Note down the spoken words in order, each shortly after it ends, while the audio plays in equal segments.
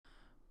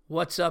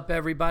What's up,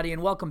 everybody,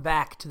 and welcome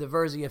back to the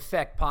Verzi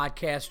Effect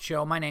podcast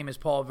show. My name is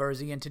Paul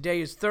Verzi, and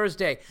today is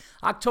Thursday,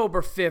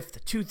 October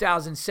 5th,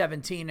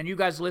 2017, and you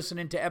guys are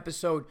listening to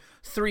episode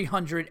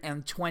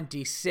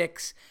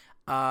 326.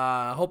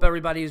 Hope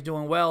everybody is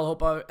doing well.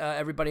 Hope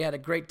everybody had a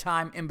great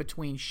time in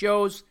between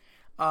shows.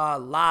 A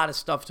lot of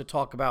stuff to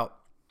talk about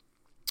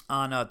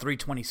on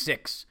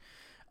 326.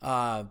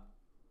 Ton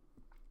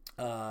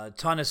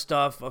of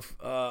stuff.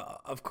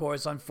 Of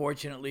course,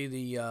 unfortunately,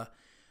 the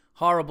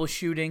horrible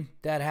shooting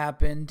that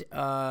happened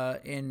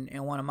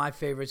in one of my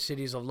favorite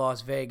cities of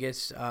Las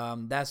Vegas.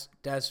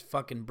 That's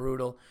fucking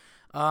brutal.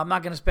 I'm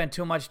not going to spend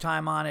too much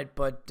time on it,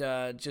 but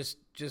just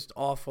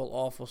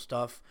awful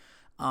stuff.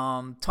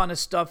 Ton of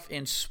stuff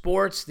in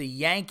sports. The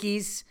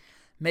Yankees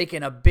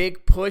making a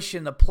big push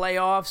in the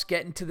playoffs,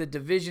 getting to the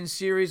division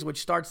series,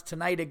 which starts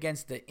tonight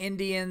against the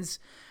Indians.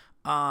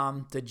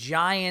 The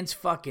Giants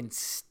fucking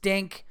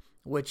stink,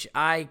 which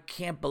I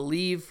can't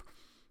believe.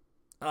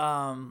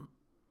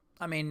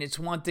 I mean, it's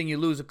one thing you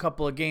lose a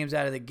couple of games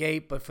out of the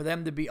gate, but for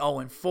them to be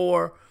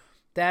 0-4,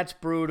 that's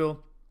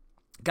brutal.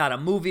 Got a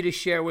movie to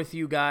share with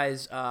you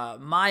guys.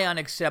 My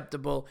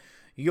unacceptable,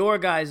 your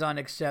guys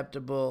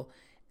unacceptable,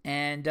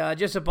 and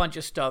just a bunch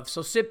of stuff.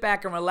 So sit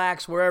back and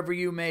relax wherever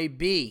you may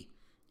be,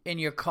 in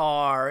your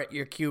car, at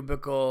your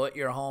cubicle, at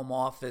your home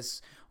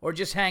office, or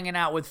just hanging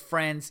out with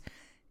friends.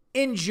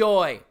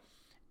 Enjoy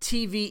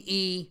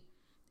TVE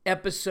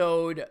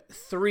episode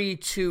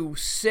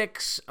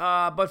 326.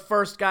 But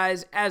first,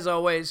 guys, as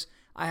always,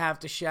 I have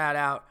to shout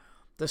out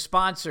the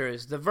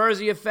sponsors. The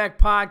Verzi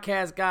Effect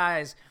podcast,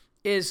 guys,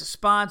 is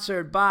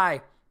sponsored by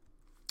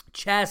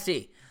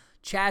Chassis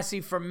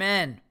for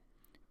Men,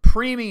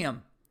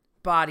 premium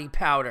body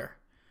powder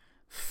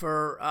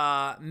for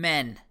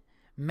men.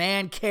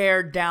 Man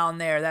care down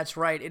there. That's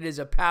right. It is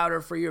a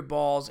powder for your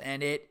balls,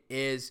 and it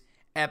is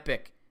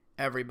epic,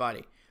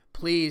 everybody.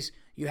 Please,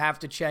 you have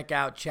to check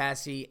out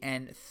Chassis,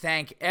 and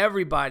thank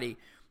everybody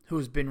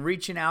who's been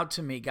reaching out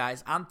to me,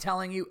 guys. I'm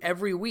telling you,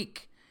 every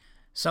week,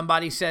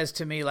 somebody says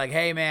to me, like,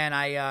 hey, man,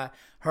 I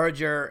heard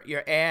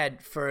your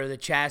ad for the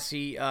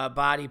Chassis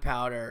body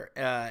powder,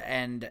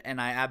 and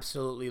I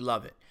absolutely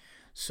love it.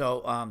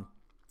 So,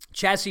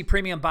 Chassis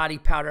Premium Body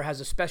Powder has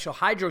a special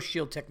Hydro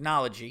Shield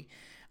technology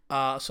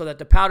so that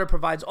the powder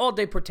provides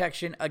all-day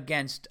protection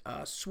against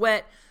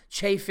sweat,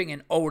 chafing,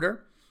 and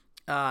odor.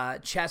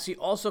 Chassis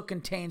also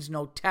contains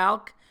no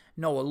talc,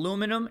 no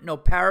aluminum, no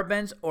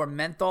parabens or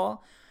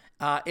menthol.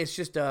 It's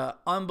just a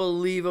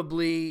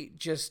unbelievably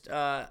just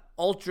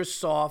ultra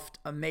soft,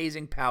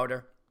 amazing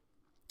powder.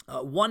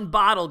 One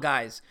bottle,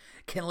 guys,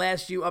 can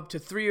last you up to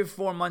 3 or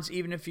 4 months,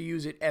 even if you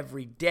use it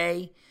every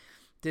day.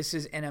 This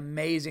is an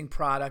amazing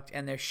product,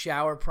 and their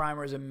shower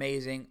primer is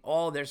amazing.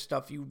 All their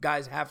stuff, you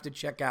guys have to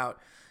check out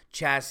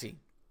Chassis.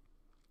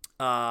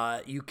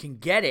 You can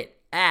get it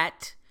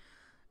at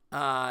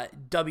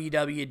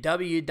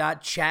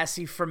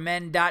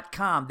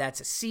www.chassisformen.com.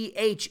 That's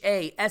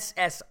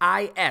CHASSIS.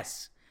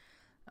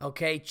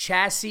 Okay,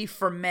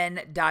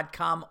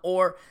 chassisformen.com,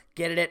 or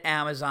get it at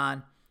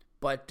Amazon.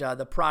 But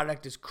the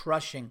product is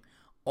crushing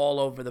all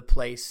over the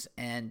place,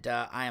 and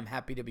I am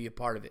happy to be a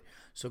part of it.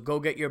 So go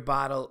get your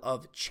bottle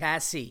of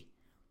Chassis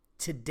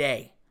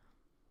today.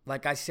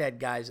 Like I said,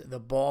 guys, the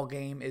ball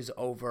game is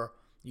over.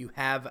 You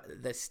have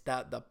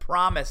the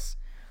promise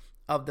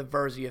of the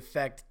Verzi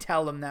Effect.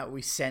 Tell them that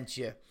we sent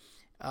you.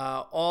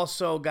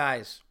 Also,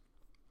 guys,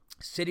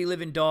 City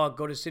Living Dog.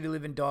 Go to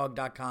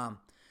citylivingdog.com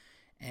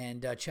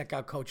and check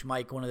out Coach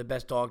Mike, one of the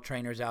best dog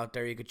trainers out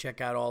there. You can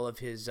check out all of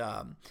his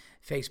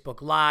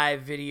Facebook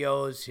Live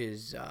videos,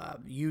 his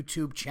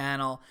YouTube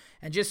channel,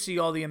 and just see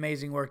all the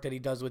amazing work that he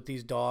does with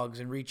these dogs,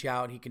 and reach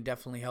out. He can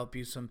definitely help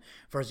you. Some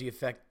Verzi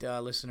Effect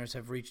listeners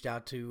have reached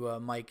out to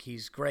Mike.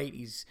 He's great.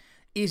 He's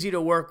easy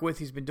to work with.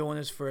 He's been doing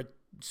this for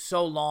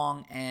so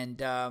long, and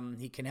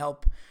he can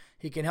help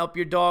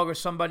your dog or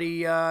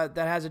somebody that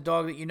has a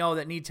dog that you know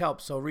that needs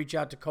help. So reach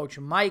out to Coach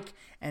Mike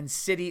and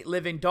City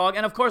Living Dog.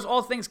 And of course,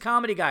 All Things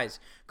Comedy, guys.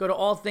 Go to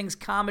All Things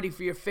Comedy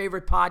for your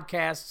favorite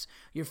podcasts,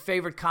 your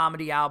favorite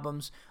comedy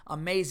albums,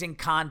 amazing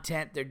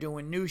content. They're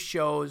doing new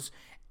shows,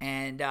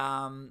 and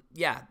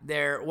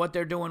what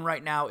they're doing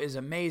right now is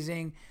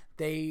amazing.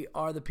 They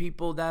are the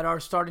people that are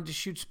starting to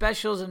shoot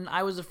specials, and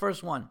I was the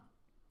first one,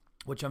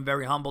 which I'm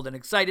very humbled and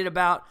excited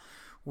about.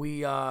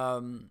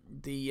 Without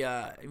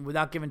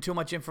giving too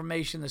much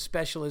information, the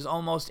special is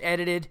almost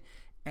edited,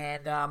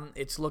 and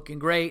it's looking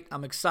great.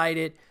 I'm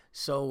excited,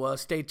 so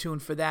stay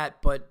tuned for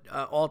that. But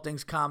All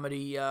Things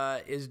Comedy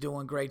is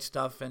doing great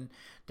stuff, and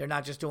they're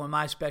not just doing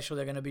my special.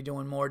 They're going to be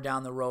doing more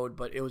down the road,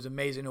 but it was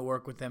amazing to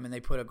work with them, and they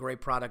put a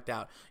great product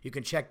out. You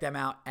can check them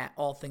out at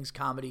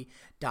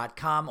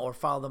allthingscomedy.com or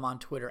follow them on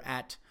Twitter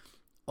at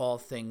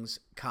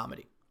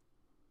allthingscomedy.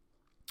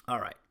 All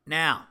right,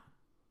 now,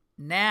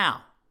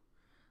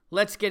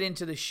 let's get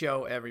into the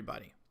show,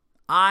 everybody.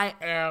 And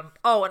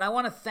I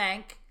want to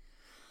thank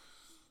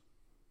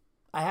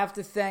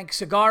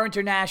Cigar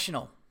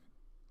International,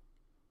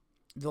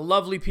 the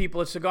lovely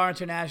people at Cigar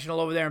International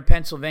over there in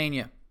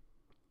Pennsylvania,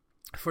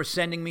 for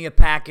sending me a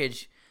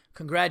package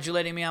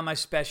congratulating me on my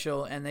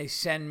special, and they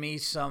send me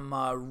some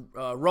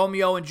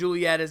Romeo and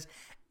Julietas,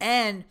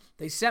 and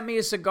they sent me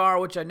a cigar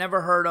which I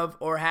never heard of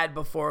or had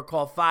before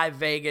called Five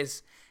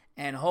Vegas,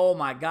 and oh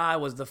my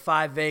God, was the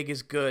Five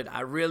Vegas good.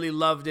 I really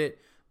loved it.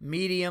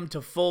 Medium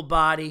to full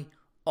body,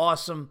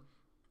 awesome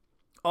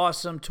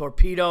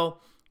torpedo,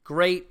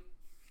 great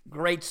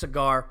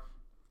cigar.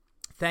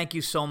 Thank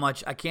you so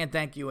much. I can't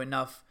thank you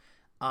enough.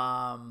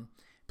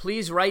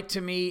 Please write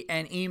to me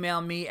and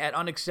email me at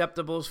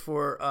unacceptables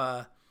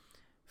for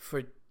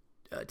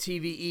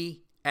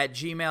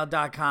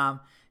TVE@gmail.com.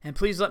 And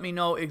please let me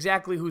know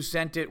exactly who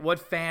sent it, what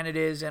fan it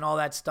is, and all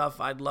that stuff.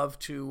 I'd love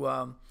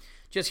to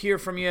just hear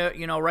from you,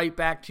 write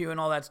back to you and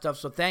all that stuff.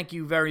 So thank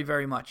you very,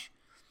 very much.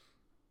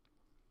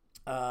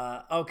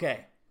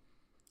 Okay.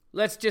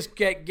 Let's just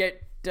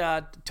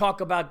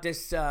talk about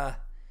this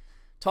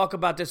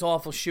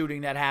awful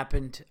shooting that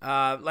happened.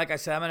 Like I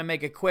said, I'm going to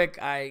make it quick.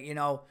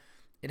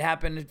 It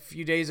happened a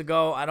few days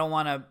ago. I don't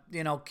want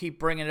to, keep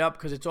bringing it up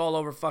because it's all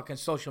over fucking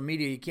social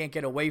media. You can't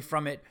get away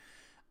from it.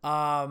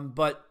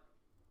 But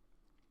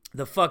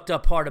the fucked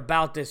up part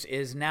about this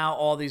is now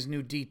all these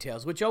new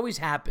details, which always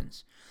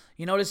happens.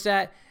 You notice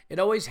that? It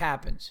always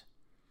happens.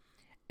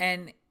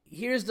 And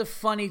here's the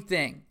funny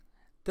thing.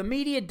 The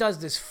media does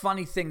this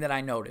funny thing that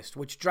I noticed,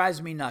 which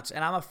drives me nuts.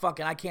 And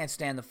I can't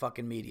stand the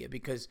fucking media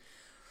because,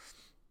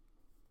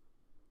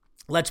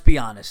 let's be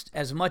honest,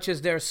 as much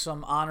as there's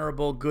some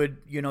honorable, good,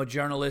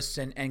 journalists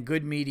and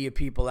good media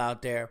people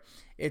out there,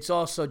 it's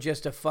also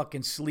just a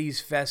fucking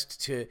sleaze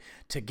fest to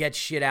get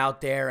shit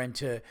out there and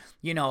to,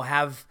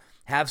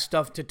 have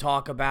stuff to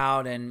talk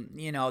about. And,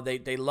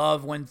 they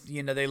love when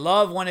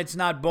it's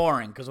not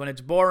boring, because when it's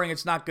boring,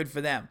 it's not good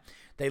for them.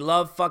 They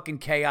love fucking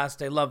chaos.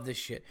 They love this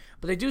shit.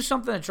 But they do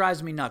something that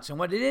drives me nuts. And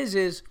what it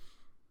is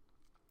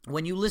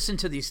when you listen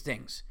to these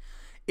things,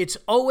 it's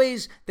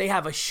always they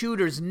have a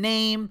shooter's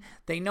name.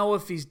 They know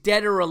if he's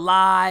dead or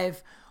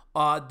alive.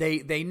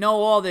 They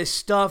know all this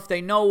stuff.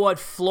 They know what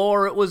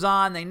floor it was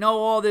on. They know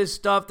all this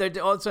stuff.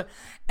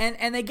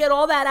 And they get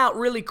all that out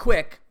really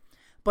quick.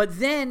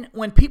 But then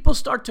when people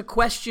start to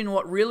question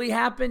what really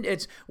happened,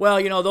 it's,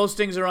 those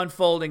things are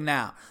unfolding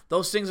now.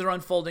 Those things are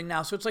unfolding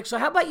now. So it's like, so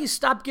how about you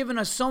stop giving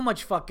us so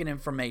much fucking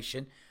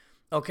information?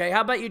 Okay,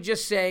 how about you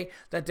just say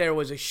that there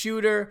was a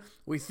shooter.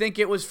 We think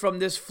it was from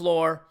this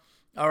floor.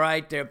 All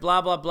right, there,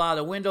 blah, blah, blah.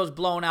 The window's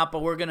blown out,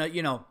 but we're going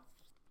to,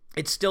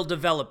 it's still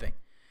developing.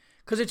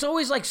 Because it's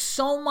always like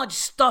so much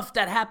stuff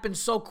that happens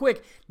so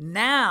quick.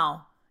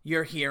 Now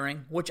you're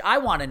hearing, which I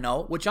want to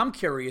know, which I'm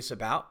curious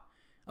about.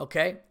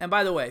 Okay? And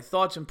by the way,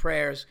 thoughts and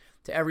prayers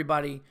to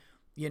everybody,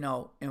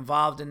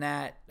 involved in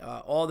that.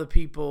 All the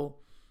people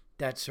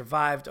that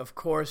survived, of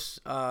course,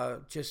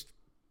 just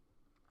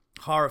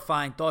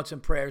horrifying thoughts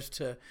and prayers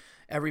to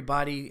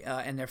everybody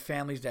and their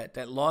families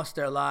that lost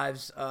their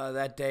lives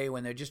that day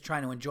when they're just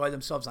trying to enjoy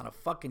themselves on a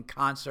fucking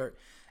concert.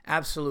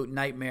 Absolute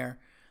nightmare.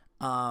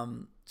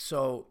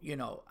 So,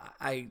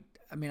 I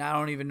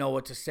don't even know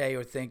what to say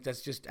or think.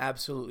 That's just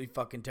absolutely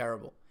fucking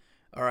terrible.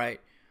 All right.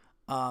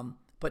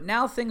 But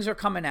now things are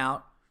coming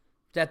out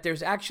that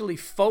there's actually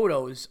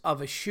photos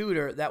of a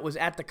shooter that was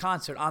at the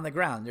concert on the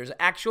ground. There's an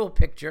actual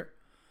picture.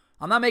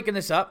 I'm not making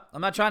this up.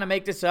 I'm not trying to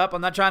make this up.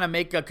 I'm not trying to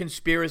make a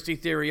conspiracy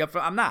theory up.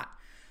 I'm not.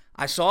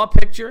 I saw a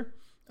picture,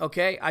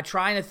 okay? I'm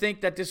trying to think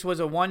that this was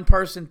a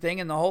one-person thing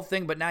and the whole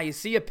thing, but now you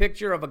see a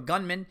picture of a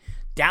gunman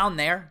down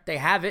there. They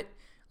have it.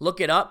 Look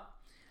it up.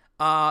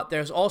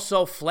 There's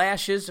also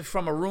flashes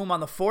from a room on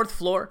the 4th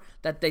floor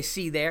that they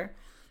see there.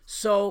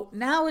 So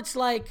now it's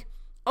like,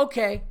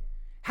 okay,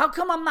 how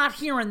come I'm not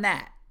hearing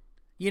that?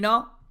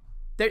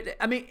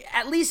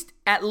 At least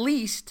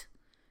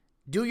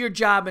do your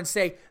job and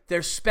say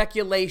there's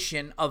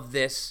speculation of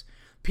this.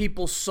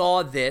 People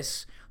saw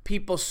this.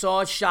 People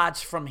saw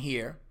shots from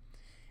here.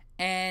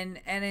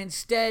 And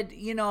instead,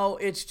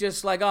 it's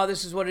just like, oh,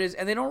 this is what it is.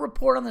 And they don't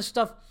report on this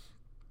stuff.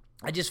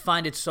 I just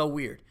find it so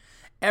weird.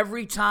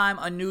 Every time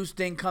a news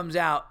thing comes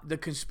out, the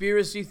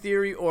conspiracy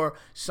theory or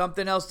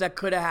something else that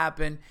could have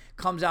happened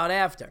comes out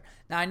after.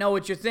 Now, I know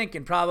what you're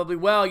thinking. Probably,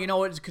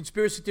 it's a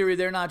conspiracy theory.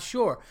 They're not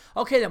sure.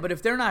 Okay, then, but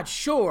if they're not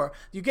sure,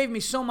 you gave me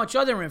so much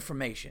other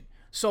information.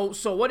 So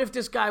what if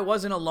this guy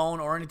wasn't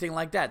alone or anything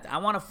like that? I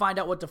want to find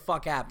out what the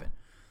fuck happened.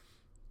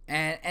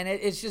 And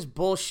it's just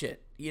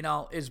bullshit.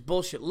 It's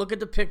bullshit. Look at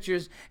the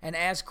pictures and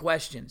ask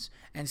questions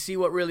and see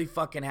what really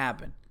fucking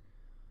happened.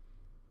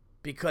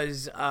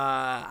 Because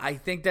I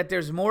think that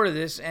there's more to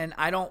this, and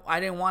I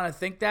didn't want to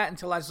think that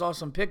until I saw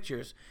some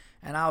pictures,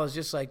 and I was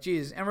just like,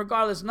 Jesus. And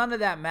regardless, none of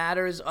that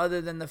matters other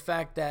than the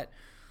fact that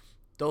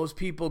those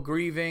people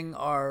grieving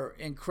are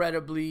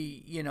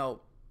incredibly,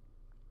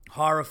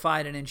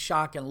 horrified and in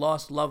shock and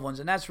lost loved ones,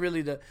 and that's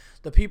really the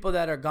people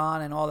that are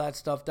gone and all that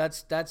stuff.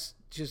 That's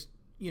just,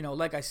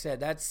 like I said,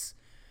 that's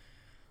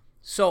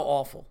so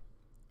awful,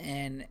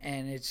 and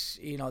it's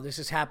this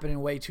is happening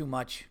way too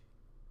much.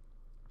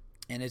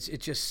 And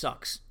it just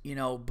sucks,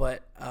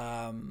 but,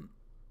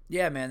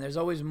 yeah, man, there's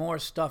always more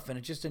stuff, and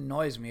it just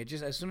annoys me.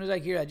 As soon as I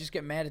hear it, I just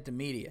get mad at the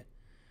media,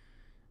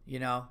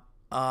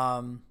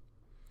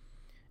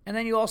 And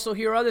then you also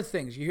hear other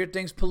things. You hear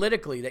things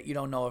politically that you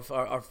don't know if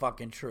are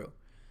fucking true.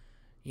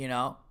 You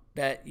know,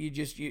 that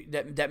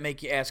that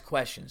make you ask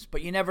questions,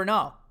 but you never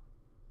know.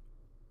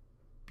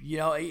 You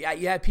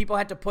know, people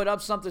had to put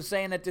up something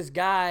saying that this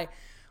guy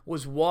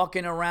was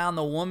walking around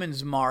the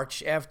Women's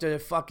March after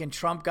fucking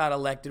Trump got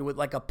elected with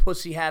like a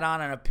pussy hat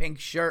on and a pink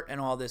shirt and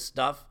all this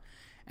stuff.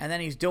 And then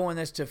he's doing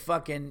this to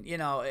fucking,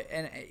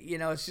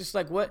 it's just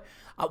like, what?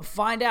 I'll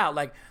find out.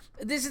 Like,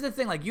 this is the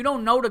thing. Like, you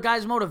don't know the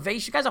guy's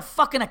motivation. The guy's a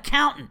fucking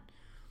accountant.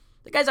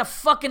 The guy's a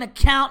fucking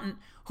accountant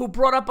who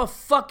brought up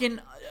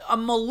a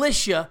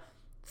militia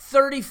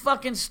 30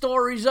 fucking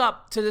stories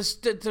up to the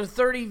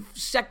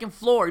 32nd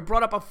floor. He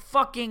brought up a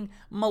fucking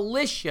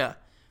militia,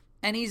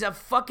 and he's a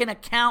fucking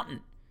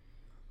accountant.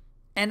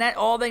 And that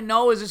all they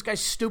know is this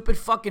guy's stupid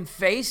fucking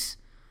face.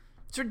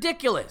 It's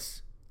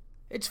ridiculous.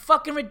 It's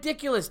fucking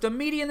ridiculous. The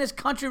media in this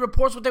country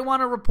reports what they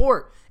want to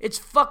report. It's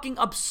fucking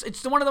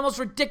it's one of the most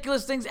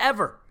ridiculous things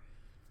ever.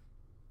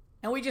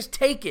 And we just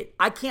take it.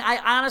 I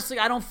honestly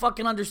don't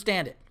fucking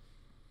understand it.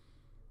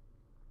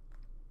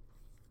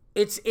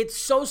 It's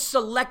so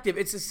selective.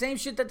 It's the same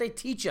shit that they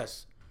teach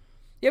us.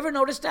 You ever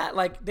notice that?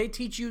 Like, they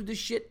teach you the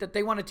shit that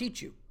they want to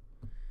teach you.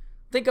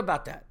 Think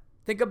about that.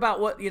 Think about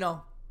what,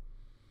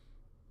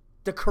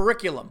 the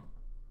curriculum,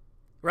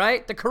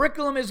 right? The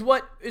curriculum is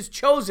what is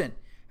chosen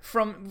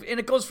and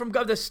it goes from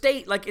the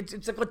state. Like,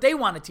 it's like what they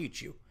want to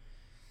teach you.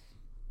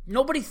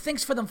 Nobody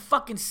thinks for them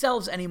fucking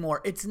selves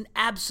anymore. It's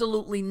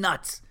absolutely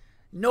nuts.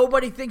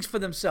 Nobody thinks for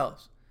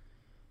themselves.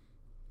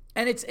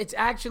 And it's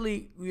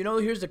actually,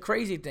 here's the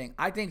crazy thing.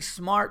 I think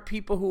smart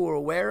people who are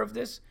aware of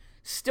this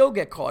still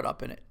get caught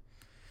up in it.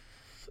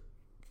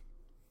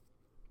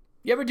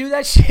 You ever do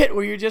that shit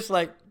where you're just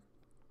like,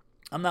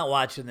 I'm not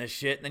watching this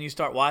shit. And then you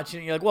start watching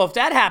it. And you're like, well, if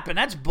that happened,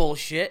 that's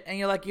bullshit. And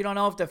you're like, you don't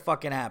know if that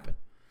fucking happened.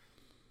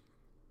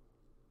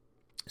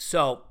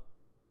 So,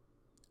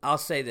 I'll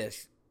say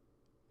this.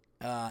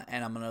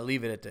 And I'm going to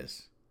leave it at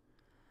this.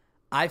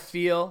 I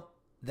feel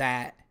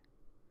that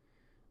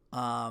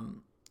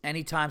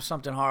anytime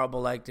something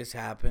horrible like this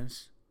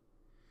happens,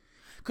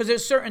 because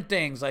there's certain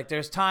things, like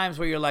there's times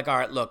where you're like, all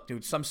right, look,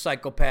 dude, some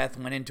psychopath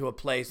went into a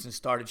place and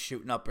started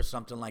shooting up or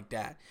something like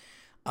that.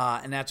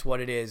 And that's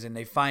what it is. And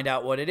they find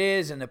out what it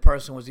is, and the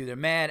person was either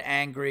mad,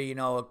 angry,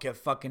 a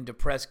fucking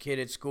depressed kid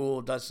at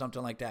school, does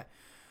something like that.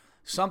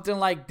 Something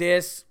like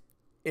this,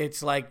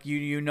 it's like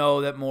you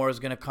know that more is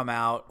going to come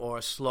out,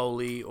 or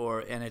slowly,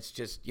 and it's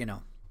just,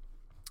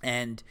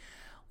 and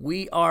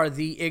we are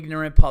the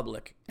ignorant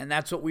public, and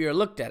that's what we are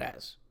looked at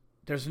as.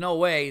 There's no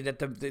way that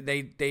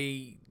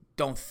they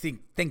don't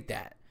think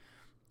that.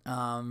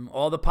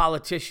 All the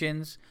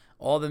politicians,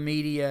 all the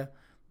media,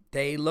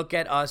 they look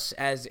at us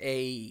as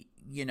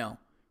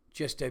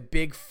just a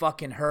big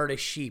fucking herd of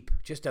sheep.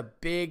 Just a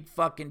big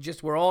fucking,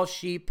 we're all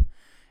sheep,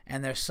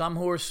 and there's some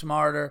who are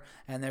smarter,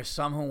 and there's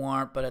some who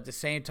aren't, but at the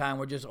same time,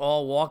 we're just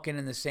all walking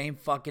in the same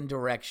fucking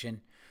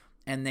direction.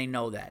 And they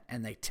know that.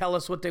 And they tell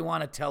us what they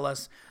want to tell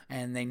us.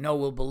 And they know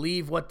we'll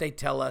believe what they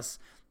tell us.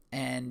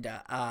 And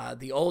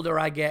the older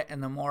I get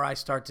and the more I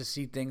start to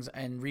see things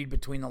and read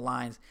between the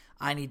lines,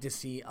 I need to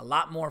see a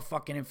lot more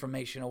fucking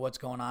information of what's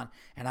going on.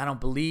 And I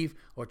don't believe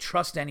or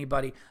trust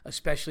anybody,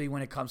 especially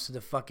when it comes to the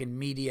fucking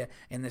media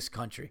in this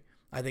country.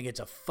 I think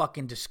it's a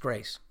fucking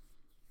disgrace.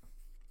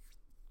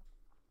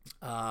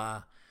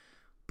 But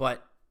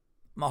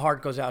my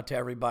heart goes out to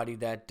everybody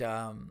that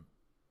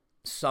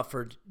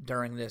suffered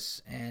during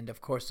this, and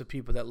of course the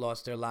people that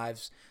lost their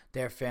lives,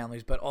 their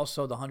families, but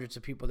also the hundreds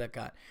of people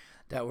that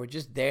were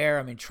just there.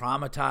 I mean,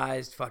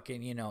 traumatized,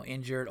 fucking,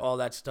 injured, all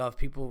that stuff.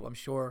 People, I'm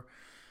sure,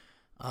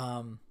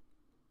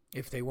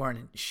 if they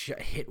weren't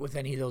hit with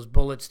any of those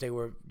bullets, they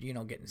were,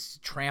 getting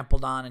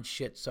trampled on and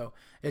shit. So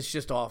it's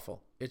just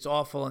awful. It's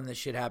awful, and this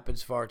shit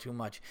happens far too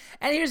much.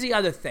 And here's the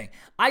other thing.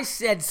 I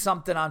said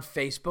something on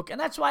Facebook, and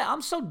that's why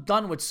I'm so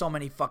done with so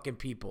many fucking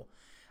people.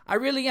 I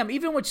really am.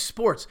 Even with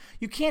sports,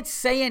 you can't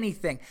say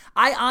anything.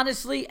 I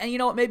honestly, and you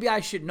know what, maybe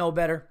I should know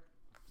better.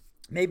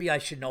 Maybe I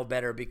should know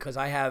better because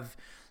I have,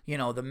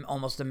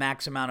 almost the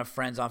max amount of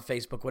friends on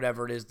Facebook,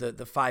 whatever it is,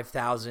 the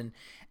 5,000.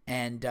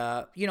 And,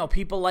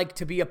 people like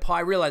to be a part.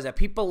 I realize that.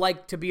 People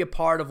like to be a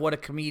part of what a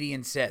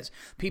comedian says.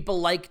 People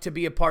like to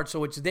be a part,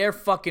 so it's their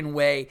fucking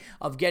way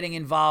of getting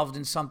involved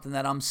in something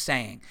that I'm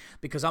saying.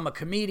 Because I'm a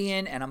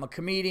comedian,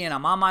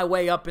 I'm on my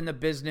way up in the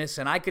business,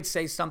 and I could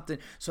say something,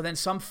 so then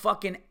some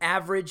fucking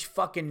average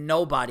fucking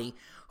nobody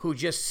who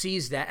just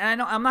sees that. And I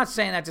know I'm not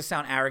saying that to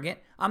sound arrogant.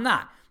 I'm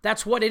not.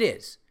 That's what it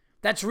is.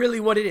 That's really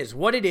what it is.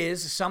 What it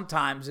is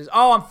sometimes is,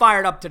 I'm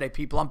fired up today,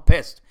 people. I'm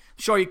pissed.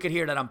 I'm sure you could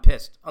hear that I'm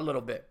pissed a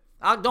little bit.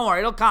 Don't worry,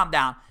 it'll calm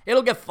down.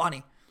 It'll get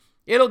funny.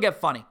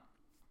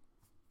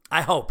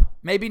 I hope.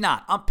 Maybe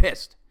not. I'm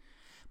pissed.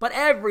 But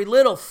every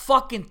little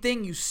fucking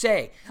thing you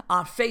say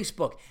on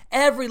Facebook,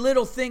 every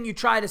little thing you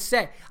try to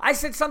say. I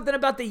said something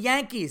about the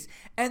Yankees,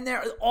 and there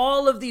are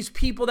all of these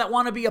people that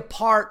want to be a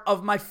part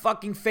of my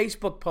fucking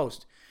Facebook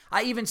post.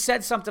 I even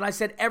said something. I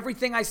said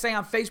everything I say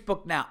on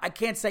Facebook now, I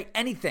can't say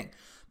anything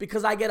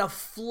because I get a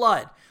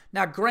flood.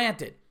 Now,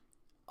 granted,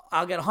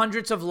 I'll get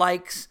hundreds of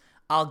likes.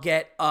 I'll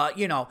get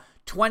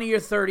 20 or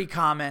 30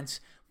 comments,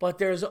 but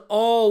there's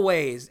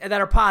always, and that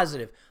are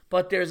positive,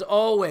 but there's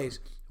always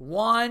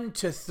 1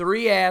 to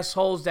 3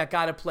 assholes that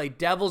got to play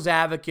devil's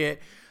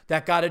advocate,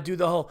 that got to do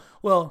the whole,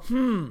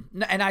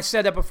 and I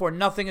said that before,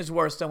 nothing is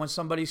worse than when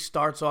somebody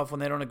starts off when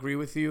they don't agree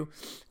with you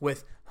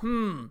with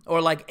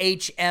or like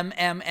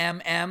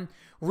HMMMM.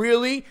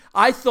 Really?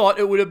 I thought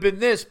it would have been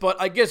this, but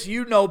I guess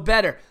you know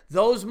better.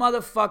 Those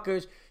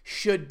motherfuckers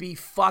should be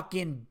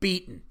fucking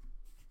beaten.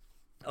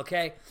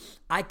 Okay?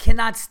 I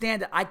cannot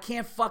stand it. I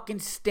can't fucking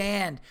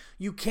stand.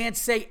 You can't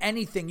say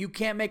anything. You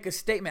can't make a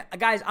statement.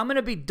 Guys, I'm going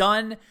to be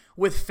done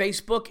with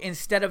Facebook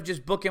instead of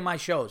just booking my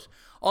shows.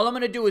 All I'm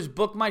going to do is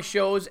book my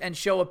shows and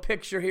show a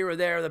picture here or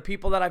there of the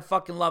people that I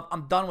fucking love.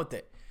 I'm done with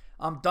it.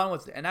 I'm done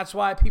with it. And that's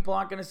why people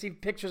aren't going to see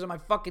pictures of my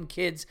fucking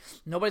kids.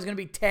 Nobody's going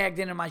to be tagged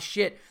into my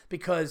shit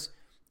because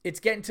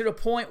it's getting to the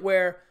point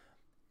where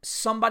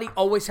somebody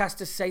always has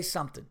to say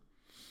something.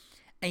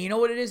 And you know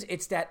what it is?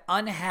 It's that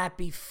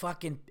unhappy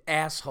fucking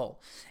asshole.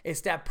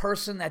 It's that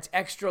person that's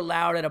extra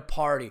loud at a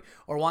party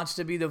or wants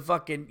to be the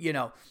fucking,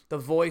 the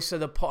voice of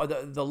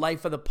the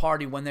life of the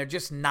party when they're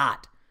just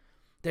not.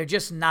 They're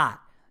just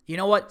not. You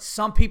know what?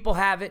 Some people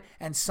have it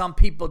and some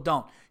people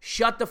don't.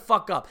 Shut the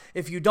fuck up.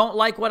 If you don't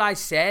like what I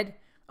said,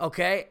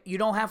 okay, you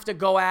don't have to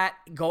go at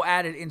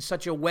it in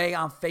such a way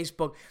on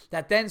Facebook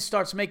that then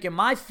starts making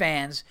my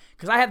fans,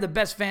 because I have the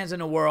best fans in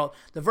the world,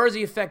 the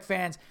Verzi Effect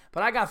fans,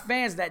 but I got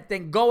fans that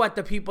then go at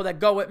the people that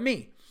go at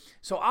me.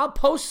 So I'll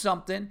post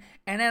something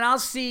and then I'll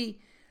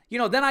see,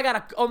 then I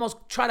got to almost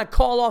try to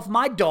call off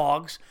my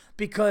dogs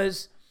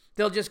because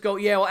they'll just go,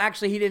 yeah, well,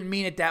 actually, he didn't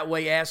mean it that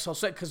way, asshole.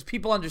 Because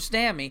people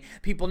understand me.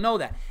 People know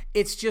that.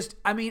 It's just,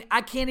 I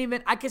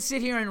can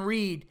sit here and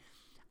read.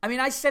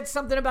 I said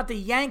something about the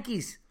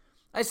Yankees.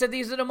 I said,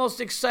 these are the most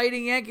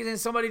exciting Yankees, and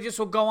somebody just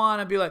will go on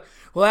and be like,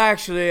 well,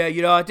 actually,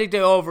 I think they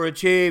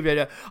overachieved,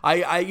 and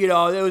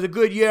it was a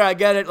good year. I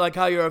get it, like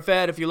how you're a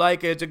fan. If you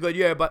like it, it's a good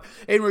year. But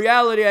in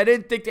reality, I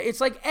didn't think that.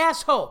 It's like,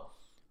 asshole.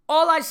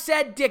 All I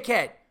said,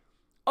 dickhead.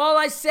 All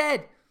I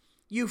said,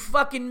 you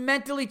fucking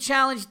mentally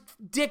challenged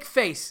dick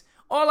face.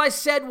 All I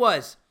said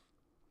was,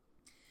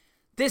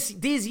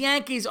 these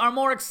Yankees are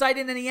more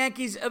exciting than the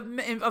Yankees of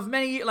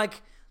many years.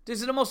 Like,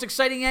 these are the most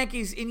exciting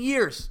Yankees in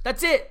years.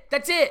 That's it.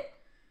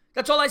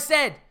 That's all I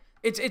said.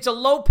 It's a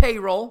low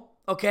payroll,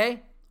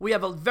 okay? We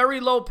have a very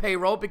low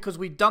payroll because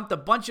we dumped a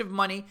bunch of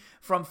money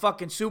from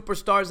fucking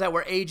superstars that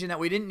were aging that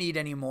we didn't need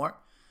anymore.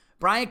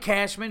 Brian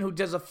Cashman, who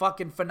does a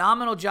fucking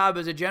phenomenal job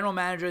as a general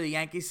manager of the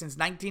Yankees since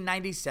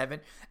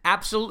 1997,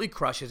 absolutely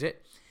crushes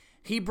it.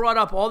 He brought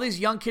up all these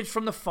young kids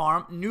from the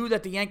farm, knew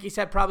that the Yankees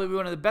had probably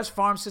one of the best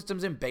farm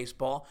systems in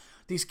baseball.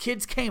 These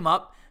kids came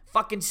up.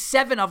 Fucking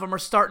 7 of them are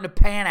starting to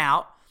pan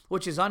out,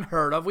 which is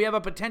unheard of. We have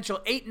a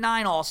potential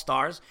 8-9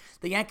 All-Stars.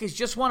 The Yankees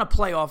just won a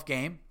playoff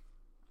game.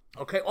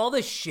 Okay, all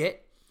this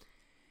shit.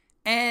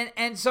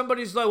 And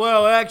somebody's like,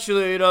 well,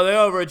 actually, they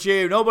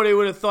overachieved. Nobody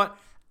would have thought.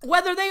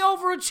 Whether they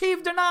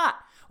overachieved or not.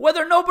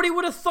 Whether nobody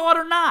would have thought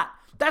or not.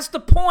 That's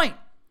the point.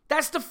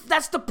 That's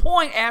the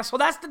point, asshole.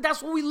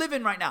 That's what we live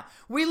in right now.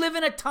 We live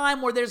in a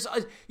time where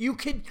you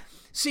could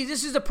see.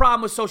 This is the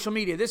problem with social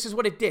media. This is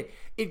what it did.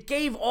 It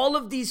gave all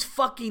of these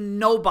fucking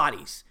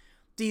nobodies.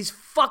 These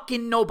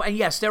fucking nobodies. And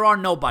yes, there are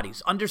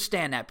nobodies.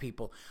 Understand that,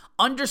 people.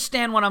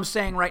 Understand what I'm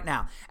saying right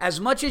now. As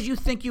much as you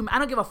think I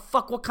don't give a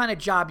fuck what kind of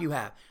job you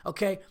have,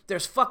 okay?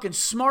 There's fucking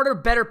smarter,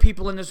 better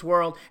people in this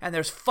world, and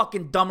there's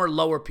fucking dumber,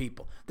 lower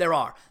people. There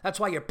are. That's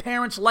why your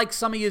parents like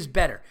some of yous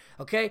better,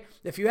 okay?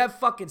 If you have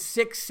fucking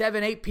 6,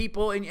 7, 8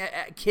 people and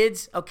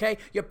kids, okay?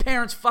 Your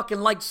parents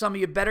fucking like some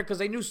of you better because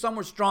they knew some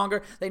were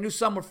stronger. They knew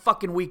some were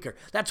fucking weaker.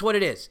 That's what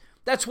it is.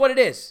 That's what it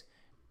is.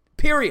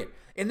 Period.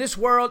 In this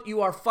world, you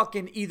are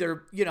fucking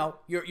either,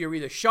 you're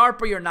either sharp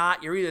or you're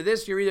not. You're either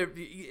this,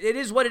 it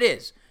is what it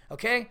is,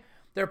 okay?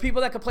 There are people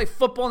that can play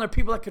football and there are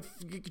people that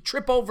could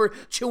trip over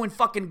chewing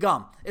fucking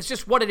gum. It's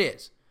just what it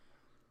is.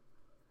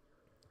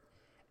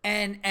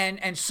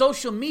 And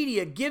social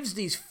media gives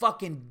these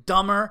fucking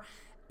dumber,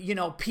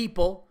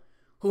 people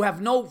who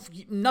have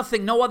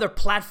no other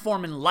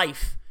platform in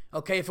life,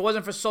 okay? If it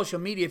wasn't for social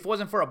media, if it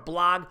wasn't for a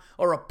blog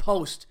or a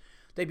post,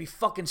 they'd be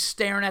fucking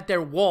staring at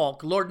their wall.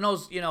 Lord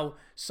knows,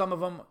 some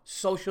of them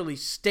socially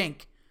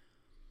stink.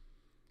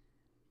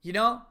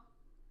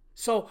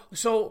 So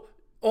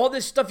all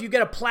this stuff, you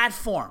get a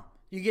platform.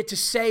 You get to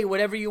say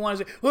whatever you want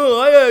to say. Oh,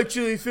 I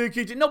actually think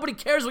it. Nobody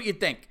cares what you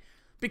think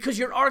because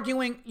you're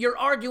arguing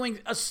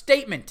a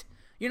statement.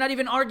 You're not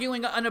even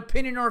arguing an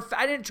opinion or a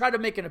fact. I didn't try to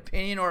make an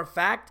opinion or a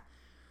fact.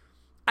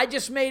 I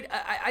just made,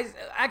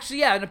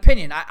 an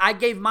opinion. I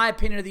gave my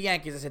opinion of the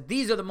Yankees. I said,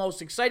 these are the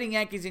most exciting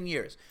Yankees in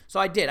years. So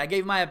I did. I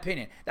gave my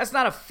opinion. That's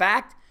not a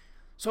fact.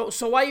 So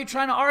why are you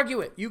trying to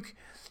argue it?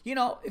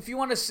 If you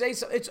want to say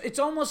so, it's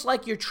almost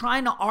like you're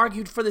trying to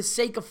argue for the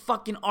sake of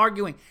fucking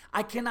arguing.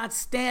 I cannot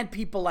stand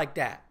people like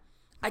that.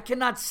 I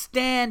cannot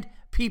stand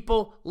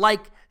people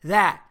like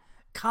that.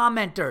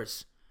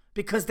 Commenters.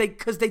 Because they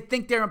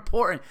think they're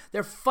important.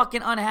 They're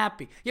fucking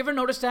unhappy. You ever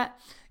notice that?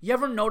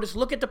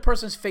 Look at the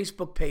person's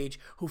Facebook page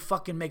who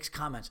fucking makes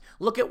comments.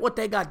 Look at what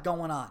they got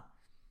going on.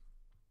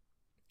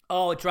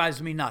 Oh, it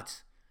drives me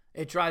nuts.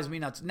 It drives me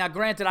nuts. Now,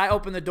 granted, I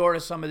opened the door to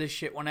some of this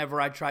shit whenever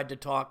I tried to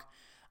talk,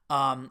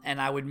 and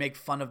I would make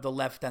fun of the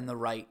left and the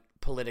right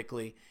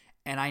politically,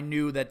 and I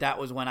knew that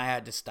was when I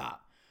had to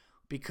stop.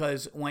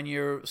 Because when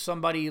you're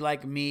somebody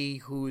like me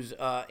who's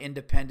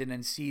independent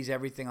and sees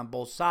everything on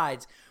both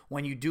sides,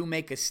 when you do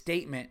make a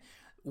statement,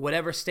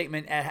 whatever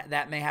statement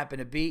that may happen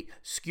to be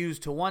skews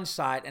to one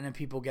side, and then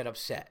people get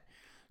upset.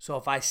 So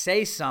if I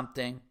say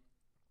something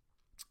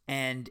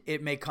and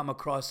it may come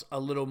across a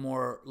little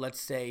more,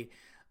 let's say,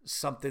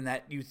 something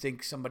that you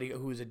think somebody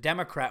who's a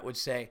Democrat would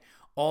say,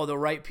 all the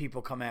right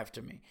people come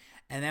after me.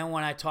 And then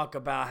when I talk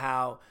about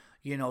how,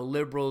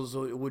 liberals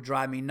would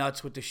drive me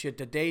nuts with the shit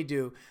that they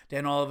do,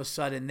 then all of a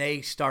sudden they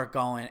start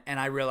going, and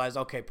I realize,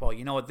 okay, Paul,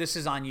 you know what? This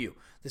is on you.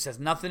 This has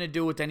nothing to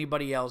do with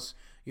anybody else.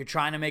 You're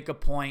trying to make a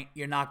point.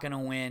 You're not going to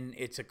win.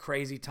 It's a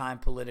crazy time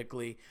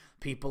politically.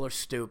 People are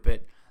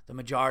stupid. The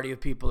majority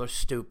of people are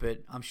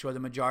stupid. I'm sure the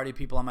majority of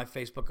people on my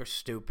Facebook are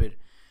stupid.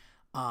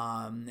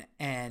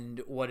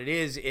 And what it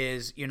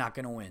is you're not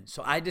going to win.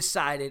 So I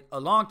decided a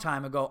long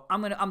time ago,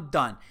 I'm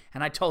done.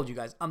 And I told you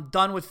guys, I'm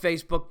done with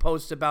Facebook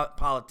posts about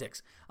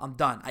politics. I'm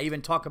done. I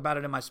even talk about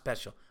it in my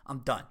special. I'm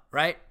done,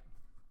 right?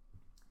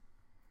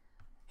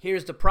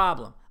 Here's the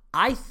problem.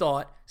 I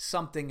thought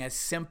something as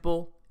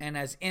simple and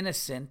as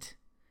innocent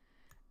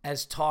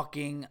as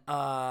talking,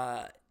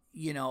 about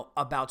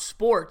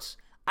sports,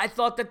 I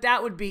thought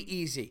that would be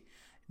easy.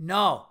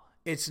 No,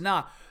 it's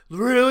not.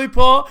 Really,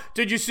 Paul?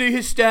 Did you see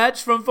his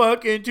stats from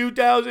fucking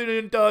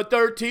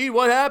 2013?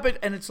 What happened?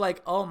 And it's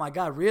like, oh my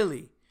God,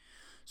 really?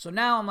 So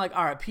now I'm like,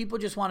 all right, people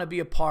just want to be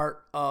a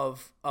part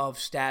of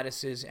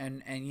statuses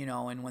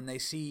and when they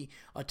see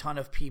a ton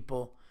of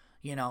people,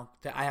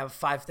 that I have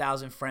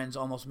 5,000 friends,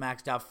 almost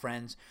maxed out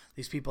friends.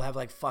 These people have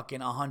like fucking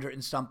 100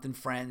 and something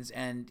friends,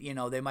 and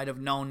they might have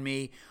known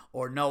me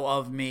or know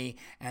of me,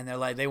 and they're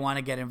like, they want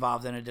to get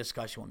involved in a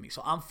discussion with me.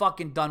 So I'm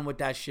fucking done with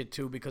that shit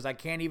too, because I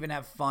can't even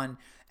have fun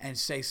and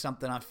say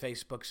something on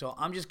Facebook. So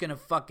I'm just gonna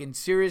fucking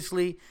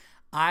seriously,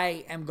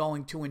 I am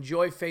going to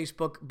enjoy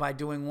Facebook by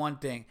doing one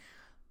thing: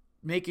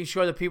 making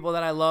sure the people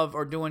that I love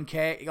are doing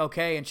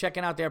okay and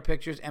checking out their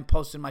pictures and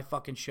posting my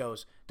fucking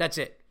shows. That's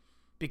it.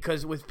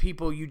 Because with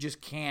people, you just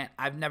can't.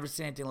 I've never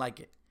seen anything like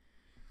it.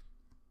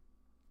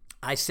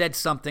 I said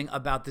something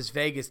about this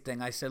Vegas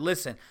thing. I said,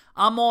 listen,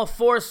 I'm all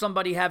for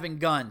somebody having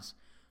guns.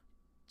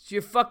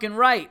 You're fucking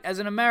right. As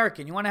an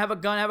American, you want to have a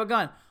gun, have a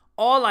gun.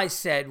 All I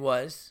said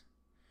was,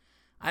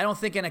 I don't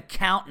think an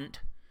accountant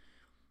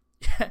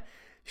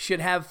should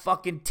have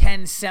fucking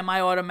 10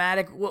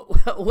 semi-automatic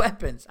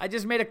weapons. I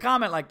just made a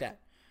comment like that.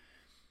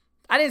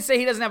 I didn't say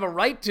he doesn't have a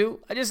right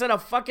to. I just said a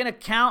fucking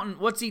accountant,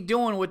 what's he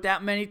doing with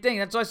that many things?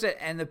 That's what I said.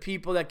 And the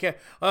people that care,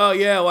 oh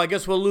yeah, well I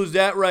guess we'll lose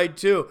that right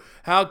too.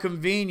 How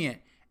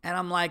convenient. And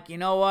I'm like, you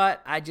know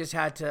what? I just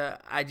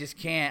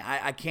can't.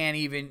 I can't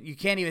even, you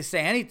can't even say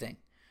anything.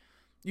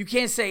 You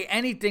can't say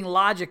anything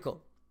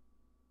logical.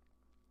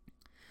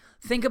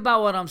 Think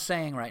about what I'm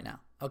saying right now.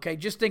 Okay,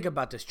 just think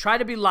about this. Try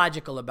to be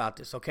logical about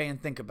this, okay,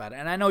 and think about it.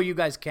 And I know you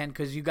guys can,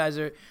 because you guys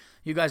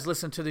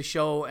listen to the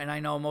show, and I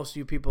know most of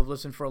you people have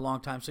listened for a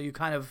long time, so you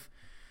kind of,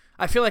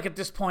 I feel like at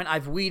this point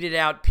I've weeded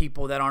out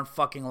people that aren't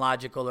fucking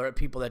logical or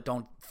people that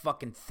don't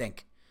fucking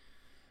think.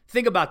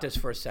 Think about this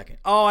for a second.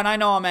 Oh, and I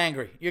know I'm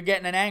angry. You're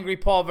getting an angry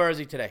Paul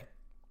Verzi today.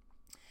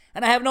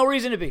 And I have no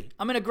reason to be.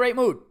 I'm in a great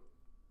mood.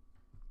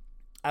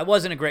 I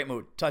was in a great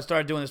mood until I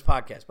started doing this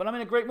podcast, but I'm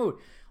in a great mood.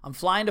 I'm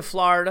flying to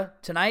Florida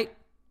tonight.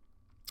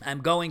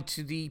 I'm going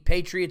to the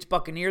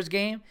Patriots-Buccaneers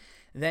game.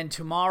 Then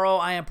tomorrow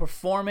I am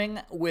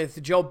performing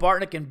with Joe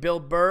Bartnick and Bill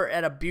Burr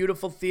at a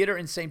beautiful theater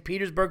in St.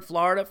 Petersburg,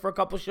 Florida for a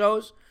couple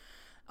shows.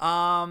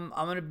 I'm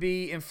going to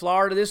be in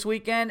Florida this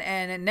weekend,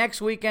 and next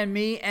weekend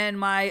me and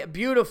my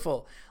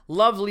beautiful,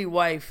 lovely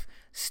wife,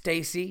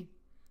 Stacy,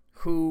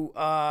 who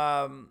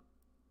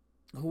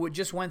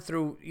just went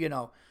through,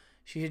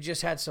 she had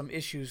just had some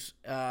issues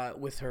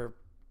with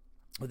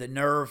a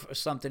nerve or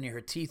something near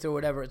her teeth or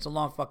whatever. It's a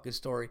long fucking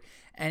story.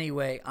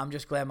 Anyway, I'm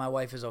just glad my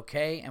wife is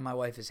okay, and my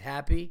wife is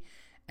happy,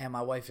 and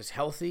my wife is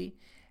healthy,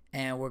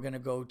 and we're going to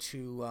go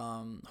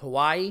to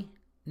Hawaii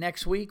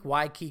next week,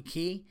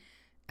 Waikiki,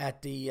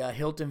 at the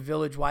Hilton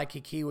Village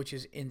Waikiki, which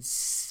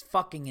is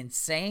fucking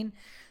insane.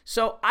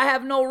 So I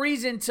have no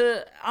reason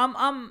to,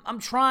 I'm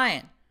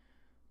trying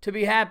to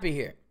be happy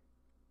here.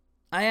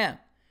 I am.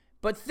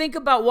 But think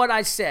about what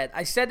I said.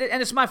 I said it,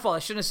 and it's my fault. I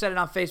shouldn't have said it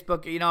on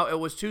Facebook. It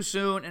was too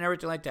soon and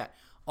everything like that.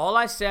 All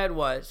I said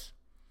was,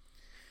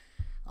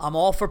 I'm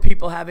all for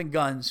people having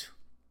guns,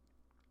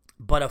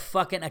 but a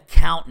fucking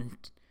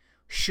accountant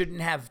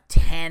shouldn't have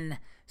 10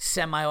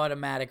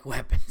 semi-automatic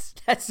weapons.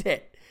 That's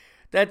it.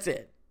 That's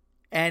it.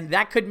 And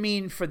that could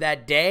mean for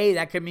that day.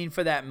 That could mean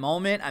for that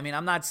moment. I mean,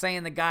 I'm not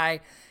saying the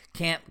guy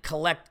can't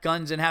collect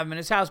guns and have them in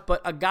his house,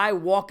 but a guy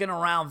walking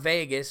around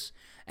Vegas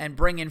and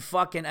bringing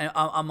fucking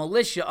a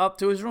militia up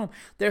to his room,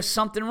 there's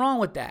something wrong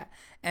with that.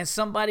 And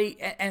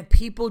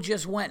people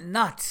just went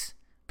nuts.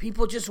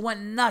 People just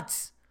went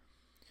nuts.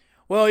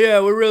 well, yeah,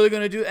 we're really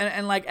going to do,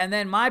 and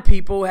then my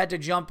people had to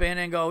jump in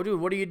and go, dude,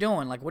 what are you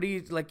doing? Like, what are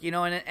you, like,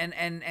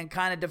 and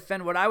kind of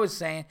defend what I was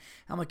saying.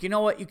 I'm like, you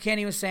know what? You can't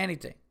even say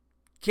anything.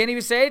 Can't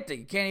even say anything.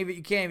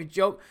 You can't even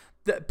joke.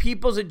 The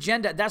people's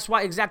agenda, that's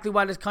exactly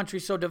why this country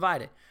is so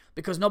divided,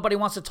 because nobody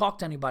wants to talk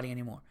to anybody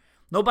anymore.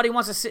 Nobody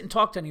wants to sit and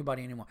talk to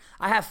anybody anymore.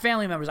 I have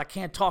family members I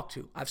can't talk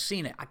to. I've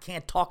seen it. I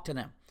can't talk to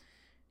them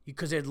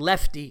because they're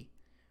lefty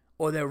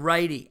or they're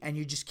righty, and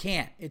you just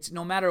can't. It's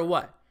no matter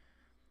what.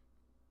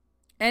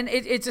 And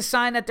it's a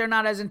sign that they're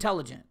not as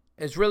intelligent.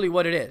 It's really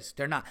what it is.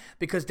 They're not,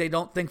 because they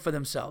don't think for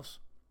themselves.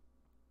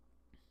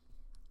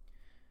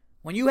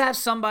 When you have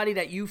somebody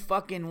that you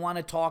fucking want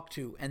to talk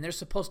to, and they're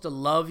supposed to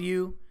love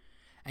you,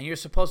 and you're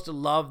supposed to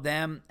love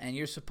them, and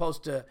you're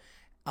supposed to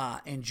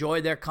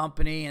enjoy their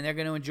company, and they're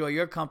going to enjoy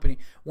your company,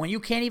 when you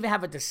can't even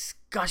have a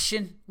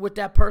discussion with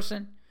that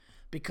person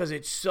because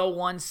it's so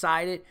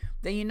one-sided,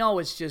 then you know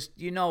it's just,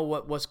 you know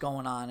what's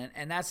going on.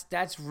 And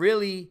that's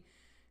really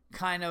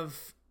kind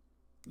of,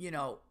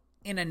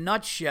 in a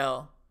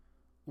nutshell,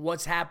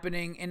 what's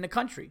happening in the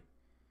country.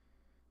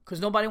 Because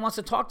nobody wants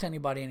to talk to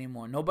anybody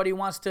anymore. Nobody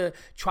wants to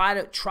try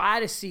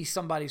to see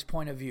somebody's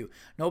point of view.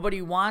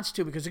 Nobody wants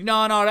to, because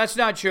no, that's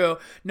not true.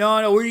 No,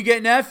 where are you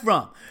getting that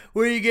from?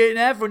 Where are you getting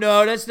that from?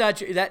 No, that's not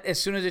true. That,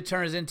 as soon as it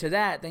turns into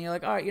that, then you're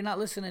like, all right, you're not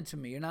listening to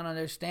me. You're not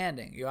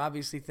understanding. You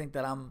obviously think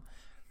that I'm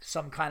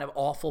some kind of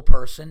awful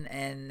person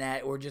and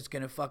that we're just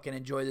going to fucking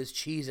enjoy this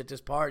cheese at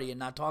this party and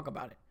not talk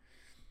about it.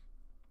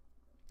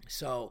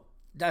 So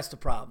that's the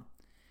problem.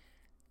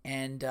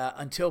 And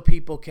until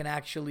people can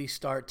actually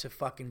start to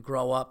fucking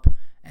grow up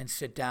and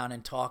sit down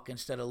and talk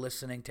instead of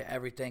listening to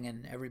everything,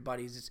 and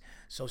everybody's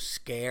so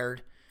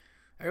scared.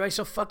 Everybody's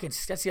so fucking,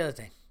 that's the other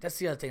thing. That's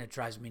the other thing that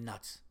drives me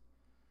nuts.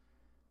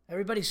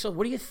 Everybody's so,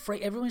 what are you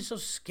afraid? Everyone's so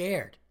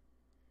scared.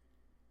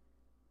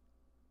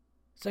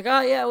 It's like,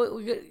 oh yeah,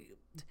 we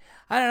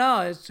I don't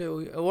know. It's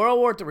World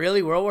War III.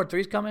 Really? World War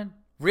III's coming?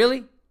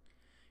 Really?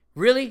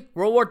 Really?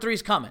 World War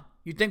III's coming.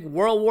 You think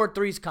World War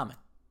III's coming?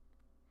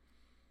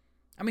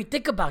 I mean,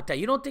 think about that.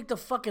 You don't think the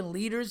fucking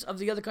leaders of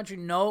the other country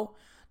know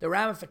the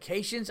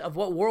ramifications of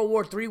what World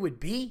War III would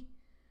be?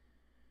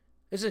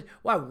 Is it,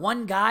 why,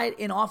 one guy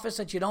in office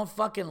that you don't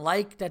fucking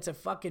like, that's a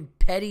fucking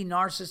petty,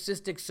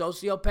 narcissistic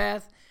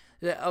sociopath?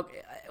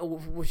 Okay,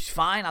 which,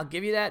 fine, I'll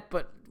give you that,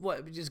 but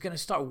what, just going to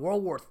start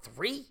World War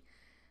III?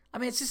 I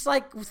mean, it's just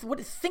like,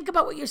 think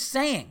about what you're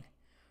saying.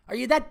 Are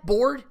you that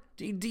bored?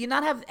 Do you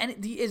not have any,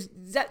 is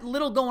that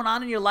little going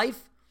on in your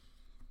life?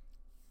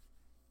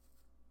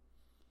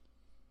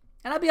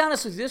 And I'll be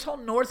honest with you, this whole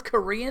North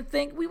Korean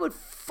thing, we would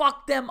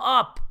fuck them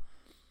up.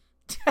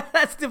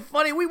 That's the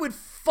funny, we would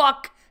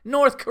fuck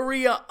North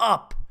Korea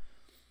up.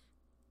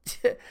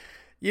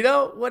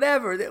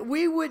 Whatever.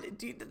 We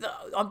would,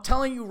 I'm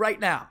telling you right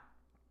now,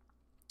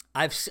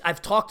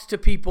 I've talked to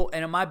people,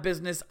 and in my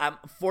business, I'm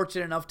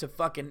fortunate enough to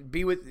fucking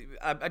be with,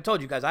 I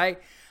told you guys, I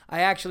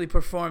actually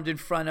performed in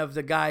front of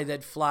the guy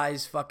that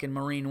flies fucking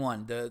Marine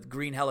One, the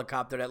green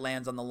helicopter that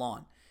lands on the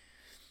lawn.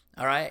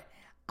 All right?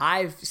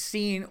 I've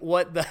seen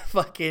what the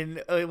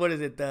fucking,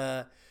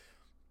 the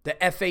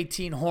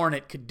F-18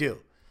 Hornet could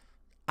do.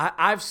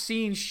 I've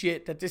seen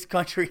shit that this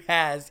country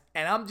has,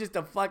 and I'm just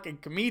a fucking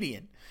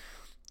comedian.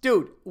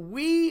 Dude,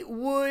 we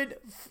would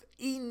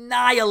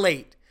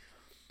annihilate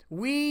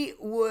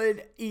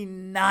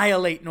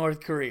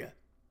North Korea.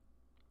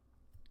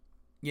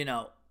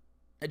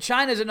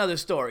 China's another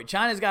story.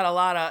 China's got a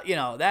lot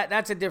of,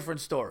 that's a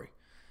different story.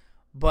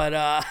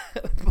 But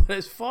but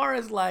as far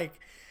as like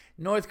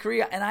North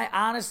Korea, and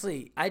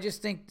I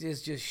just think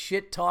there's just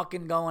shit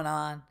talking going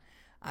on.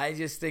 I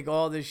just think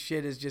all this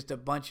shit is just a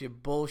bunch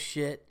of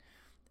bullshit.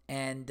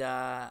 And,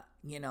 I'm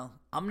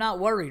not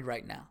worried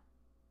right now.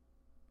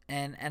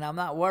 And I'm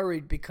not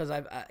worried because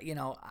I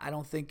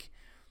don't think,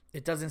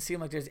 it doesn't seem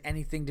like there's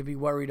anything to be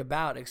worried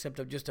about except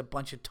of just a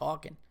bunch of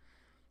talking.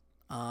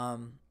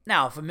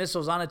 Now, if a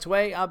missile's on its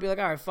way, I'll be like,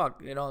 all right,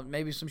 fuck,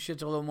 maybe some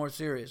shit's a little more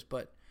serious.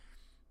 But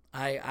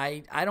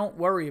I don't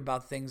worry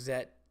about things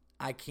that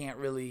I can't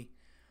really,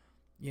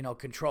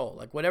 control.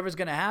 Like, whatever's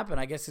going to happen,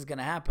 I guess is going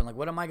to happen. Like,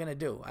 what am I going to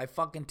do? I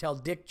fucking tell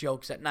dick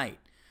jokes at night.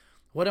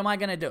 What am I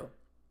going to do?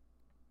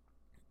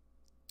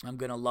 I'm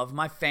going to love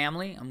my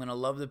family. I'm going to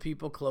love the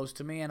people close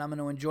to me, and I'm going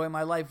to enjoy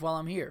my life while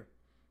I'm here.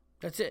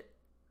 That's it.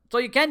 That's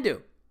all you can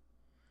do.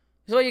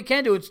 That's all you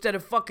can do instead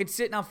of fucking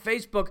sitting on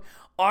Facebook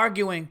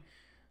arguing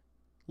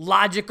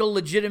logical,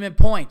 legitimate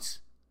points.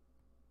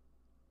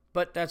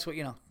 But that's what,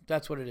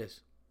 that's what it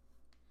is.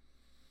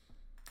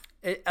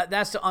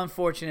 That's the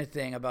unfortunate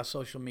thing about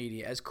social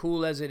media. As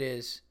cool as it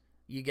is,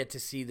 you get to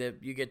see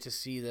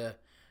the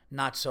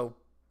not so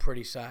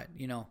pretty side.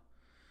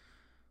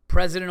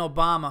 President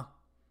Obama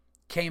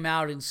came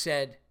out and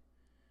said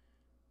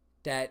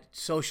that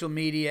social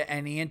media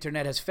and the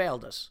internet has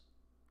failed us,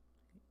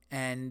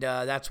 and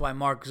that's why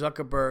Mark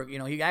Zuckerberg,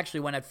 he actually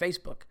went at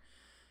Facebook,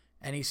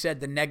 and he said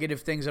the negative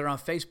things that are on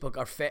Facebook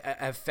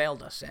have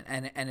failed us,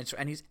 and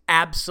he's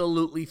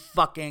absolutely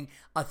fucking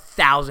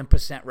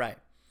 1,000% right.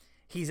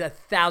 He's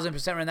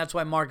 1,000% right. And that's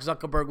why Mark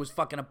Zuckerberg was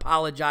fucking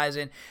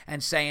apologizing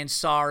and saying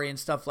sorry and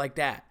stuff like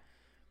that.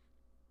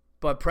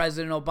 But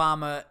President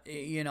Obama,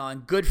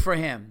 and good for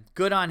him.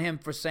 Good on him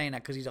for saying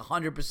that because he's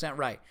 100%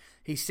 right.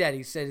 He said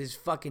it's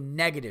fucking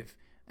negative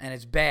and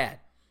it's bad.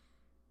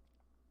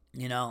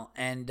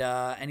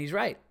 And he's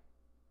right.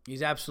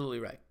 He's absolutely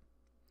right.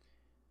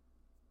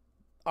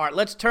 All right,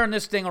 let's turn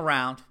this thing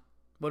around.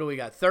 What do we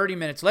got? 30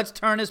 minutes. Let's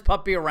turn this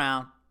puppy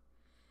around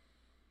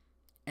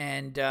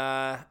and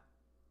talk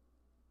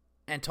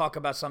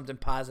about something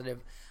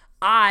positive.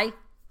 I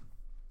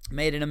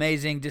made an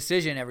amazing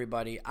decision,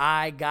 everybody.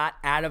 I got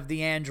out of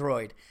the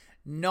Android.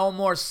 No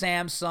more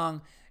Samsung.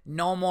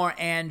 No more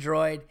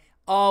Android.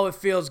 Oh, it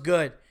feels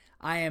good.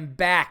 I am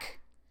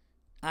back.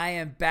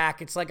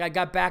 It's like I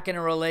got back in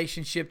a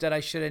relationship that I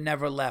should have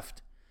never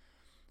left.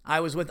 I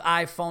was with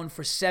iPhone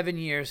for 7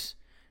 years.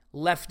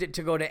 Left it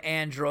to go to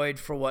Android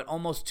for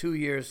almost 2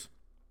 years.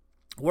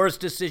 Worst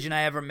decision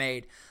I ever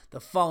made. The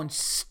phone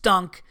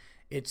stunk.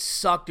 It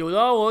sucked. It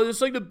was,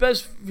 it's like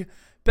the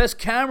best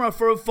camera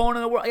for a phone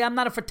in the world. I'm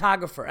not a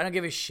photographer. I don't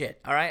give a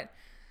shit, all right?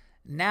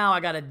 Now I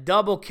got a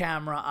double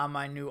camera on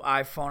my new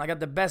iPhone. I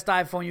got the best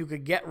iPhone you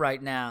could get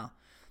right now.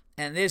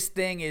 And this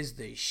thing is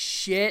the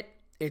shit.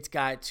 It's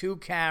got 2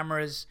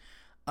 cameras,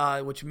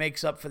 which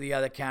makes up for the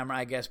other camera,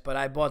 I guess. But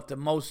I bought the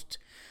most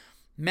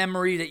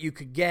memory that you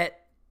could get.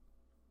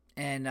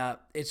 And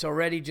it's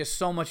already just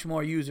so much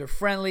more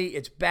user-friendly.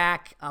 It's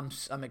back. I'm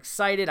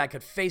excited. I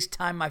could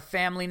FaceTime my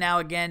family now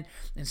again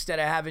instead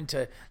of having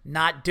to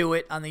not do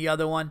it on the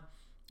other one.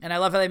 And I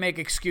love how they make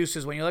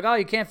excuses when you're like, oh,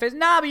 you can't Face.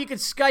 Nah, but you can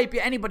Skype.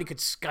 Yeah, anybody could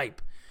Skype.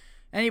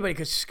 Anybody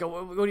could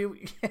Skype. What do you?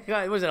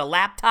 Was it a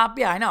laptop?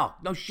 Yeah, I know.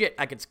 No shit,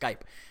 I could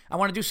Skype. I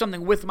want to do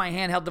something with my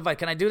handheld device.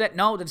 Can I do that?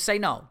 No, then say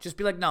no. Just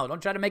be like, no.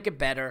 Don't try to make it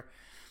better.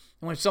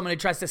 When somebody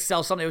tries to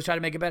sell something, they always try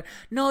to make it better.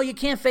 No, you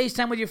can't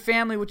FaceTime with your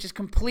family, which is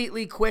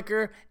completely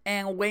quicker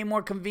and way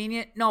more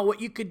convenient. No, what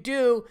you could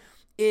do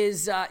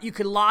is you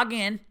could log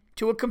in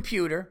to a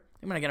computer.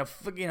 When am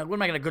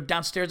I gonna go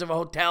downstairs of a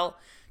hotel?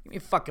 Give me a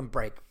fucking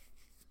break.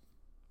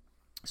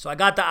 So I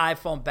got the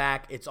iPhone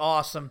back. It's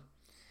awesome.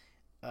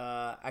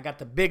 I got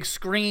the big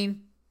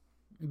screen.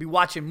 I'll be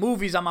watching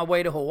movies on my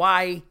way to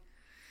Hawaii,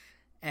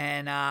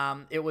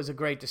 and it was a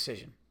great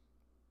decision.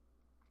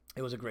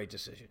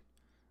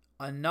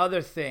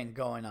 Another thing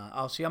going on.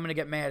 Oh, see, I'm going to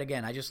get mad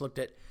again. I just looked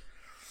at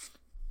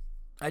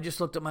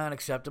my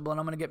unacceptable, and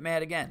I'm going to get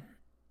mad again.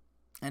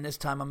 And this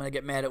time I'm going to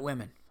get mad at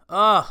women.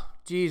 Oh,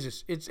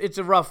 Jesus. It's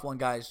a rough one,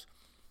 guys.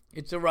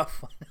 It's a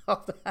rough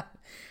one.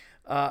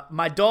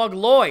 My dog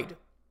Lloyd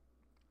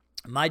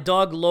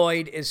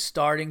is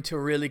starting to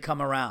really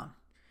come around.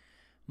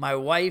 My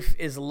wife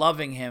is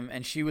loving him,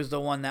 and she was the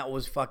one that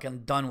was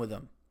fucking done with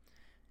him.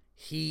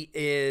 He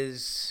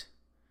is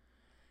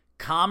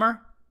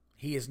calmer.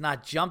 He is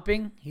not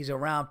jumping. He's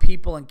around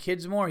people and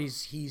kids more.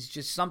 He's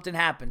just, something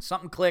happened.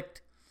 Something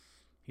clicked.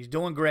 He's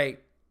doing great.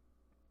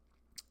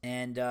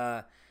 And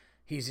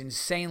he's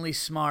insanely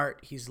smart.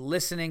 He's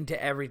listening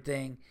to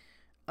everything.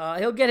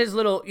 He'll get his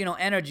little,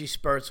 energy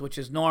spurts, which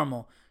is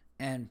normal.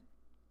 And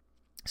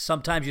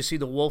sometimes you see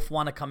the wolf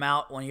want to come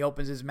out when he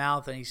opens his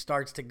mouth and he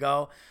starts to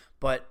go.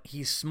 But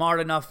he's smart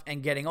enough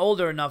and getting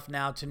older enough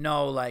now to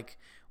know, like,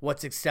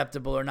 what's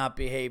acceptable or not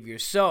behavior.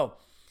 So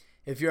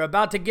if you're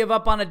about to give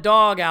up on a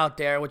dog out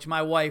there, which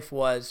my wife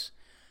was,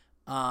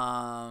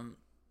 and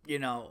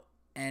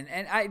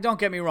I don't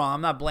get me wrong,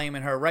 I'm not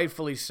blaming her,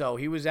 rightfully so.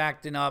 He was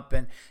acting up,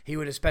 and he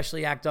would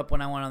especially act up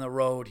when I went on the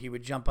road. He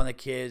would jump on the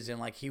kids,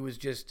 and he was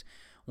just,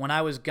 when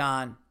I was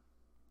gone,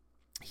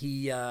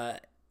 he,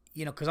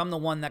 because I'm the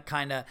one that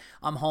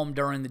I'm home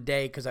during the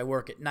day because I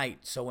work at night.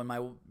 So when my,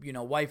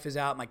 wife is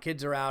out, my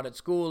kids are out at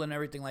school and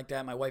everything like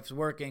that, my wife's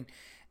working,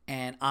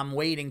 and I'm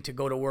waiting to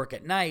go to work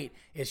at night,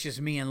 it's just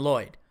me and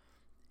Lloyd.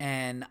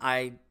 And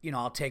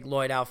I'll take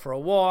Lloyd out for a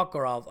walk,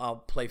 or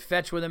I'll play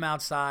fetch with him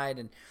outside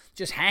and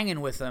just hanging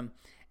with him.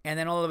 And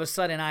then all of a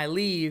sudden I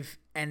leave,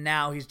 and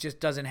now he just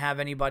doesn't have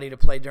anybody to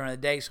play during the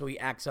day, so he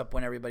acts up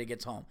when everybody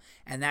gets home.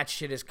 And that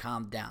shit has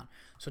calmed down.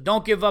 So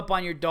don't give up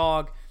on your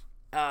dog.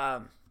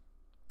 All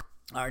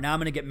right, now I'm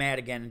going to get mad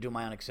again and do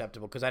my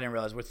unacceptable because I didn't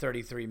realize we're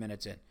 33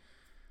 minutes in.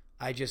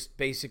 I just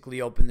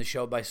basically opened the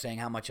show by saying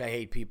how much I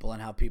hate people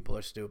and how people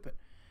are stupid,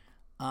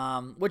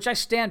 which I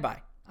stand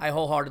by. I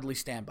wholeheartedly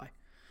stand by.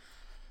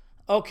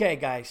 Okay,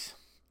 guys.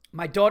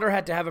 My daughter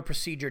had to have a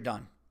procedure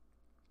done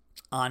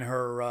on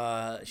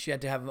her. She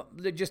had to have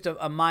just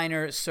a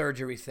minor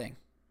surgery thing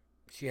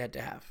she had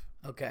to have.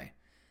 Okay.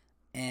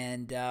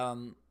 And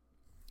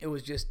it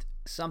was just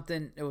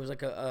something. It was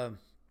like a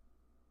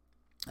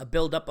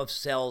buildup of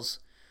cells,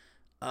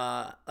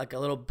 like a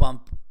little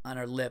bump on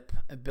her lip,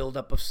 a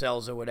buildup of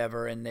cells or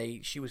whatever.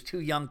 And she was too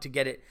young to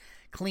get it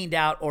cleaned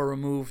out or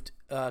removed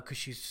because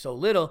she's so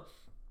little.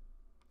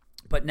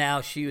 But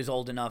now she was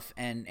old enough,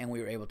 and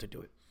we were able to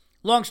do it.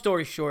 Long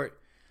story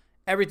short,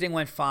 everything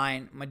went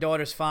fine. My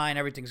daughter's fine.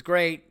 Everything's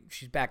great.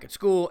 She's back at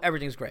school.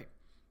 Everything's great.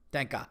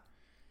 Thank God.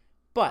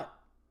 But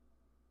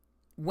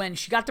when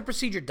she got the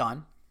procedure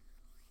done,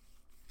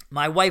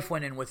 My wife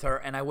went in with her,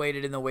 and I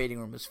waited in the waiting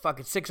room. It was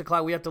fucking 6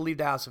 o'clock. We have to leave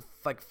the house at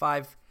like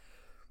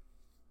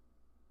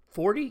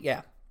 5:40?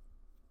 Yeah.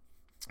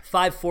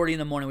 5:40 in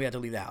the morning, we had to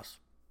leave the house,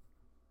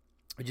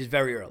 which is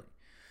very early.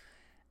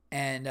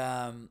 And,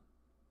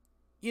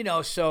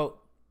 so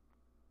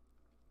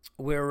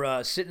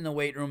we're sitting in the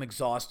waiting room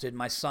exhausted.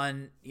 My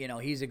son,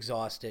 he's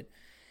exhausted.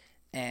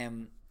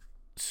 And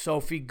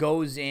Sophie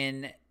goes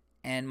in,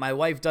 and my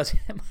wife doesn't.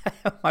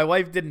 My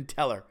wife didn't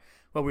tell her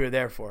what we were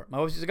there for. My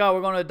wife's just like, "Oh,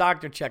 we're going to a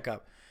doctor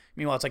checkup."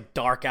 Meanwhile, it's like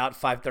dark out,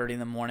 5:30 in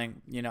the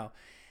morning,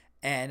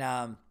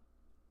 And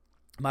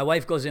my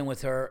wife goes in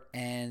with her,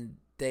 and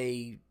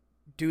they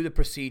do the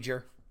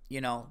procedure.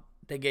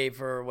 They gave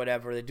her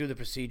whatever. They do the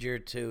procedure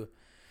to,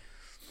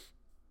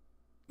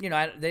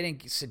 they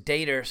didn't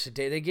sedate her.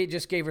 They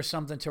just gave her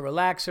something to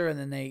relax her, and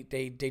then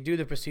they do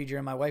the procedure,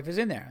 and my wife is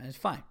in there, and it's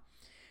fine.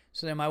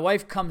 So then my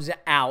wife comes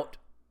out,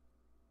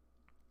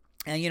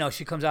 and,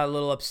 she comes out a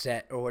little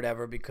upset or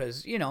whatever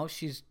because,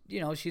 she's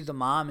the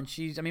mom,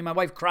 and my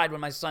wife cried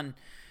when my son,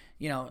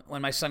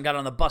 got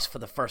on the bus for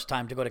the first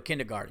time to go to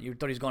kindergarten. You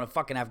thought he was going to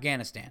fucking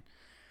Afghanistan.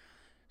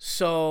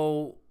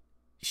 So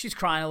she's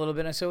crying a little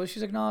bit. I said, well,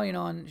 she's like, no,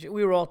 and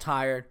we were all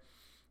tired.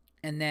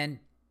 And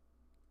then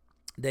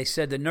they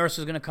said the nurse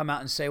was going to come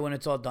out and say when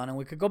it's all done and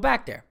we could go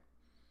back there.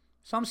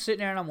 So I'm sitting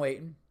there and I'm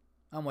waiting.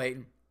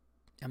 And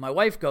my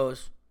wife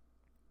goes,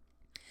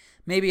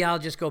 maybe I'll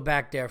just go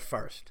back there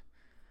first.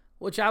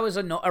 Which I was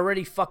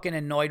already fucking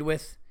annoyed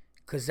with,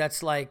 because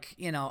that's like,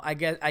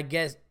 I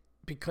guess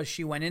because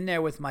she went in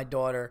there with my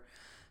daughter,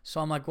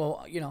 so I'm like,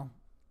 well,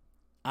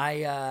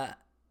 I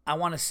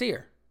want to see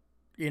her,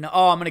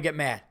 I'm gonna get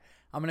mad.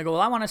 I'm gonna go,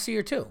 well, I want to see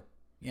her too,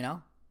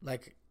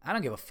 like I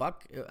don't give a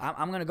fuck.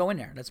 I'm gonna go in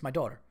there. That's my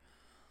daughter.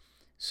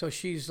 So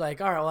she's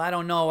like, all right, well, I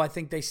don't know. I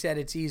think they said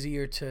it's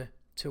easier to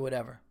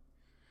whatever,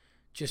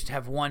 just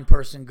have one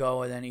person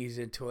go and then ease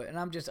into it. And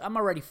I'm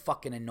already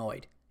fucking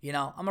annoyed.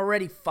 I'm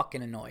already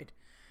fucking annoyed.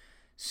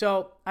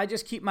 So I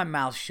just keep my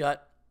mouth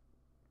shut.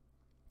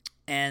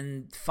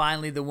 And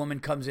finally the woman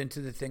comes into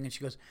the thing and she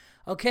goes,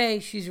 okay,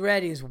 she's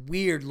ready. It's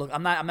weird look.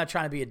 I'm not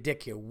trying to be a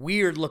dick here.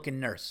 Weird looking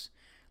nurse.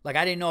 Like,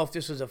 I didn't know if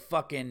this was a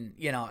fucking,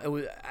 it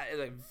was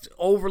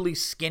overly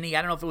skinny.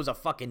 I don't know if it was a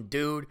fucking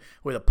dude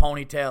with a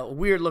ponytail.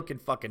 Weird looking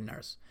fucking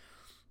nurse.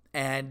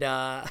 And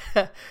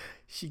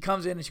she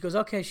comes in and she goes,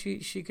 okay,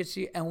 she could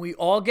see. And we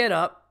all get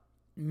up.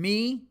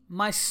 Me,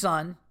 my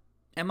son,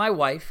 and my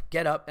wife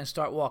get up and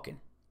start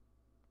walking.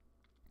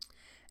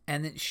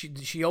 And then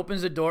she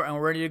opens the door and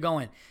we're ready to go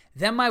in.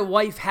 Then my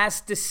wife has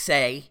to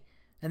say,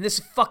 and this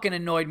fucking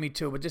annoyed me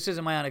too, but this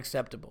isn't my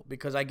unacceptable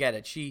because I get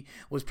it. She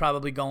was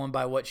probably going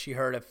by what she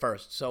heard at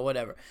first, so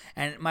whatever.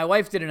 And my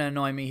wife didn't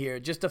annoy me here.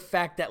 Just the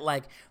fact that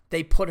like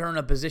they put her in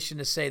a position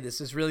to say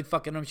this is really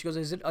fucking annoying. She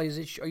goes, are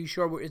you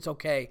sure it's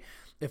okay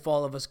if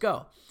all of us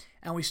go?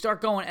 And we start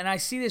going, and I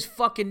see this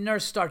fucking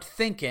nurse start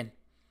thinking.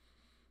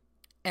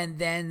 And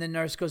then the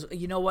nurse goes,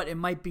 you know what? It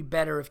might be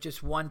better if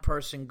just one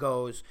person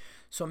goes.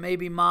 So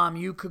maybe, Mom,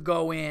 you could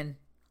go in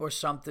or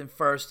something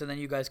first, and then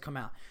you guys come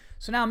out.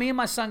 So now me and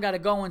my son got to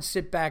go and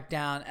sit back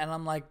down. And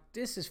I'm like,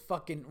 this is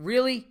fucking,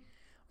 really?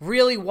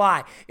 Really,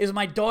 why? Is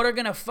my daughter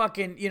going to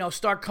fucking,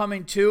 start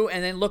coming too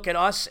and then look at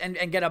us and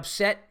get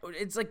upset?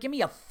 It's like, give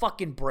me a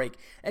fucking break.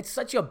 It's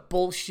such a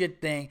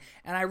bullshit thing.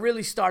 And I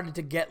really started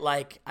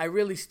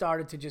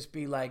to just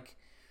be like,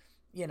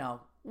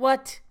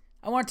 what?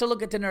 I wanted to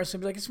look at the nurse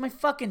and be like, it's my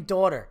fucking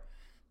daughter,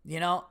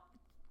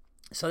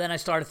 So then I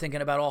started thinking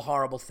about all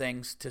horrible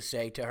things to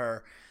say to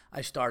her.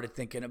 I started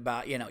thinking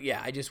about,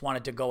 I just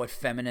wanted to go with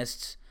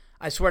feminists.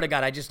 I swear to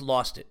God, I just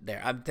lost it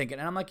there. I'm thinking,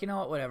 and I'm like, you know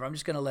what, whatever. I'm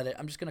just going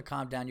to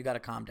calm down. You got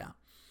to calm down.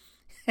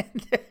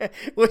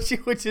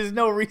 which is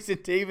no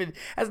reason to even,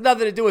 has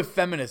nothing to do with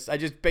feminists. I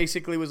just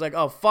basically was like,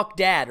 oh, fuck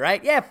dad,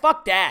 right? Yeah,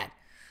 fuck dad.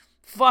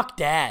 Fuck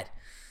dad.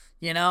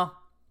 No,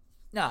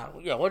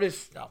 yeah, what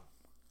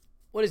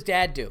does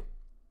dad do?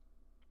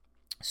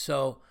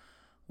 So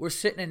we're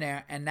sitting in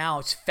there, and now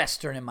it's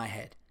festering in my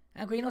head.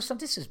 And I go,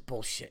 something, this is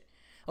bullshit.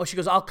 Oh, she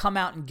goes, I'll come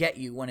out and get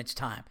you when it's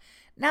time.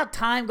 Now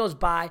time goes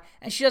by,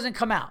 and she doesn't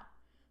come out.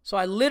 So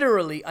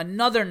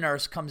another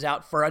nurse comes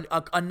out for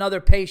another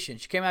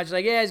patient. She came out, she's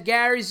like, yeah, is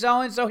Gary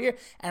so-and-so here?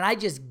 And I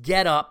just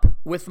get up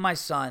with my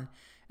son,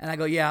 and I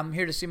go, yeah, I'm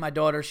here to see my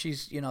daughter.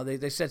 She's,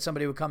 they said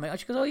somebody would come in.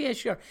 She goes, oh, yeah,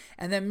 sure.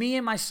 And then me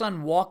and my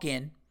son walk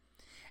in,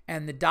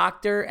 and the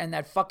doctor and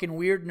that fucking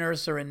weird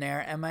nurse are in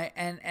there,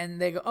 and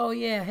they go, oh,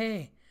 yeah,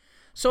 hey.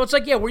 So it's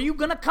like, yeah, were you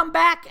going to come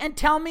back and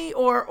tell me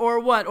or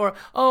what? Or,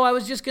 oh, I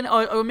was just going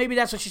to, or maybe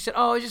that's what she said.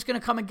 Oh, I was just going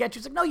to come and get you.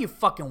 It's like, no, you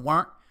fucking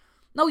weren't.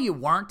 No, you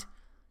weren't.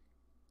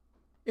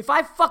 If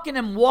I fucking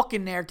am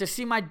walking there to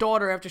see my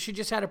daughter after she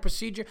just had a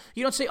procedure,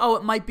 you don't say, oh,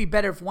 it might be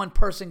better if one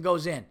person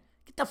goes in.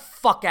 Get the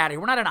fuck out of here.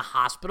 We're not in a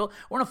hospital.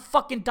 We're in a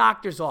fucking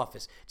doctor's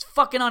office. It's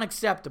fucking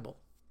unacceptable.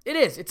 It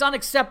is. It's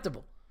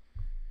unacceptable.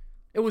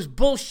 It was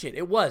bullshit.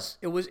 It was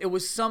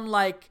some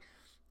like,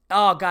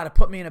 oh, God, it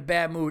put me in a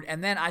bad mood.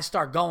 And then I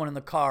start going in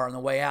the car on the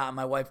way out, and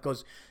my wife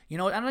goes, I'm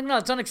like, no,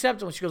 it's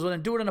unacceptable. She goes, well,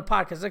 then do it on a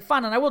podcast. I was like,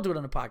 fine, and I will do it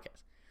on a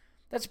podcast.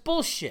 That's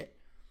bullshit.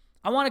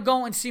 I want to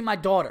go and see my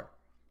daughter,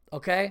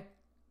 okay?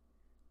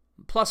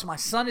 Plus, my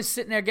son is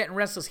sitting there getting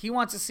restless. He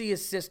wants to see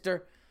his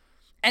sister.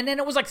 And then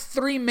it was like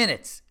 3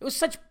 minutes. It was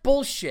such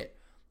bullshit.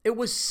 It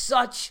was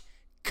such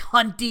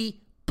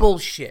cunty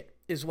bullshit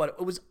is what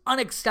it was.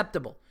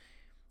 Unacceptable.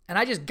 And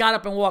I just got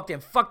up and walked in.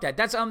 Fuck that.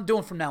 That's what I'm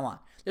doing from now on.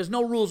 There's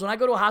no rules. When I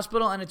go to a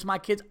hospital and it's my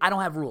kids, I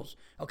don't have rules,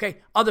 okay?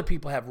 Other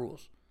people have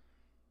rules.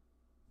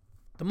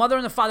 The mother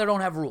and the father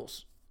don't have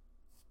rules.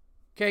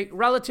 Okay?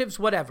 Relatives,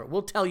 whatever.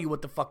 We'll tell you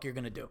what the fuck you're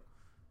going to do.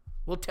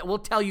 We'll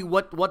tell you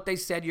what they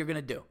said you're going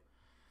to do.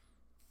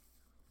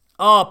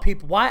 Oh,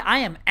 people, why? I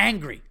am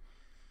angry.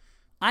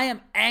 I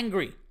am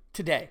angry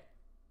today.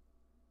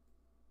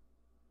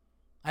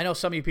 I know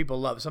some of you people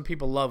love. Some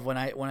people love when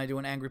I do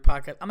an angry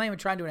podcast. I'm not even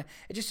trying to do it.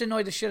 It just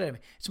annoyed the shit out of me.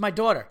 It's my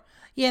daughter.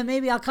 Yeah,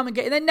 maybe I'll come and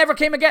get you. They never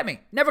came to get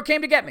me. Never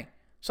came to get me.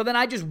 So then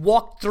I just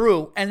walked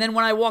through. And then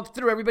when I walked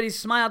through, everybody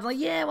smiled. Like,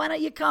 yeah, why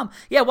don't you come?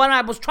 Yeah, why don't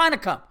I was trying to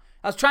come.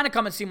 I was trying to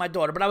come and see my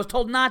daughter, but I was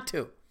told not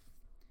to.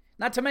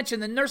 Not to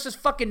mention the nurse's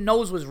fucking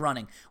nose was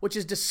running, which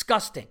is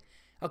disgusting.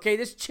 Okay,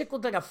 this chick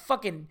looked like a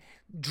fucking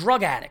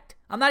drug addict.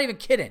 I'm not even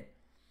kidding.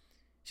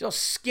 She's all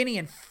skinny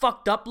and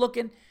fucked up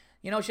looking.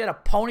 You know, she had a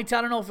ponytail.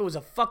 I don't know if it was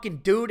a fucking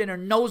dude, and her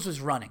nose was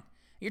running.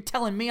 You're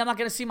telling me I'm not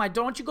going to see my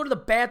daughter? Why don't you go to the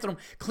bathroom,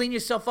 clean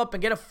yourself up,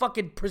 and get a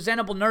fucking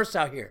presentable nurse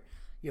out here?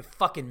 You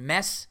fucking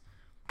mess.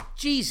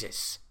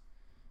 Jesus.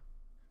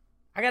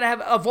 I got to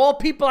have, of all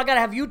people, I got to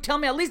have you tell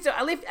me, at least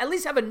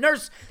have a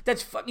nurse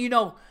that's, you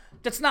know,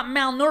 that's not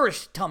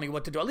malnourished tell me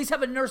what to do. At least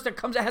have a nurse that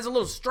has a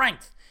little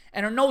strength,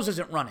 and her nose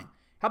isn't running.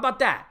 How about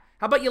that?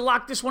 How about you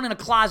lock this one in a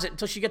closet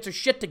until she gets her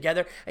shit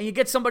together and you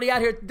get somebody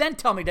out here, then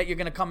tell me that you're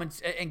going to come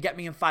and get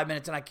me in 5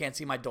 minutes and I can't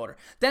see my daughter.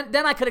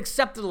 Then I could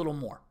accept it a little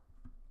more.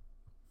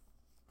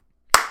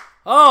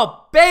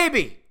 Oh,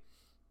 baby.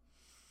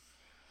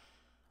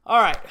 All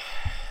right.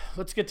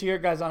 Let's get to your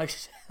guys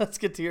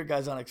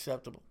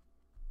unacceptable.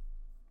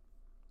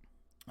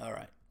 All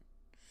right.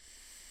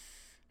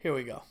 Here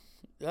we go.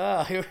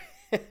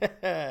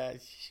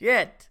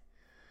 Shit.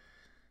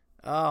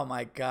 Oh,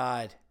 my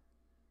God.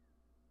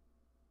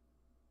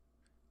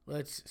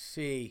 Let's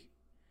see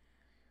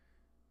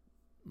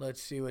what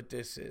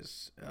this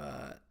is.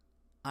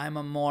 I'm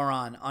a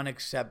moron.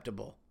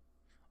 Unacceptable.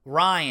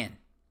 Ryan.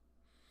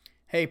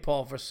 Hey,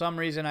 Paul. For some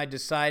reason, I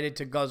decided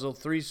to guzzle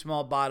 3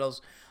 small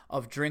bottles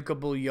of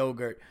drinkable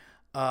yogurt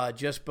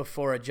just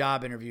before a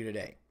job interview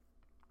today.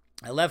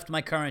 I left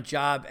my current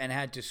job and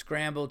had to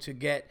scramble to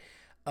get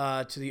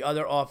to the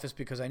other office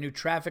because I knew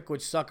traffic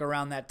would suck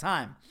around that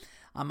time.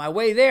 On my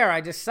way there, I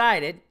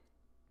decided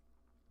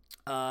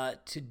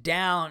to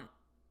down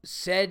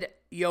said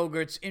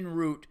yogurts en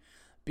route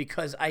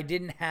because I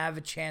didn't have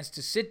a chance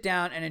to sit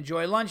down and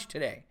enjoy lunch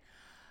today.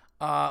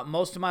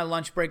 Most of my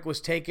lunch break was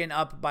taken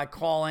up by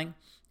calling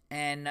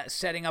and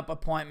setting up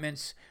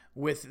appointments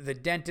with the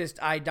dentist,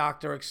 eye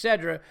doctor,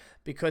 etc.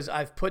 because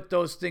I've put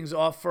those things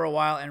off for a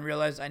while and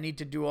realized I need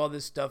to do all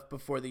this stuff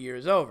before the year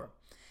is over.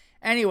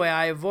 Anyway,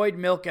 I avoid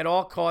milk at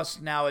all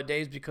costs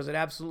nowadays because it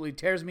absolutely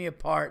tears me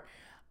apart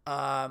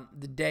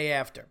the day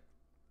after.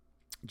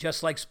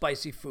 Just like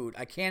spicy food.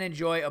 I can't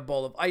enjoy a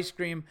bowl of ice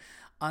cream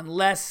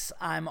unless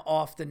I'm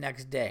off the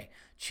next day.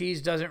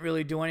 Cheese doesn't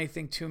really do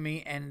anything to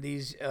me, and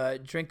these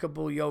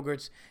drinkable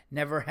yogurts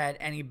never had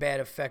any bad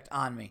effect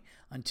on me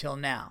until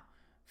now.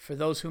 For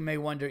those who may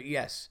wonder,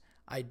 yes,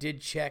 I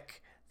did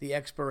check the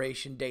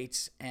expiration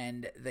dates,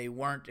 and they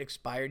weren't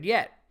expired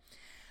yet.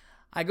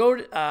 I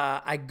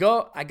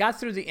got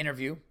through the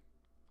interview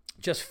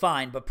just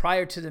fine, but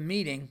prior to the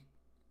meeting,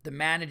 the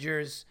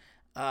managers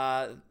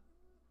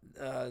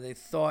they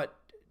thought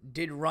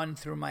did run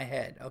through my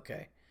head.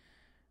 Okay.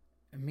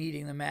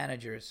 Meeting the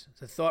managers.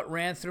 The thought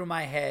ran through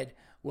my head,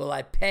 will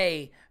I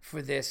pay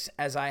for this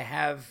as I'm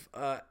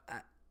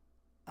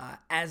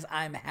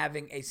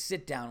having a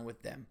sit down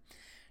with them?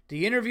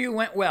 The interview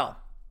went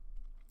well,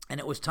 and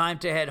it was time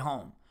to head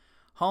home.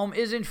 Home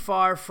isn't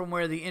far from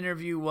where the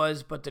interview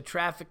was, but the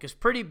traffic is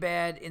pretty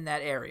bad in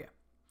that area.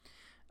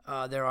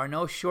 There are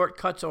no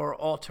shortcuts or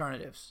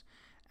alternatives.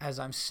 As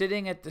I'm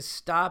sitting at the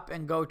stop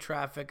and go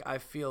traffic, I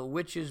feel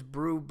witch's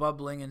brew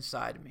bubbling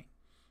inside me.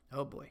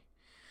 Oh boy.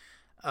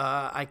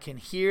 I can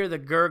hear the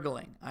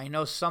gurgling. I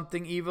know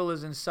something evil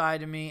is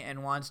inside of me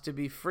and wants to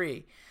be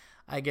free.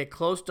 I get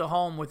close to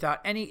home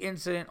without any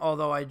incident,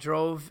 although I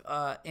drove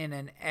in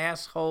an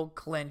asshole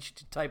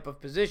clenched type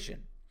of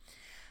position.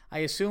 I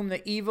assume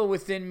the evil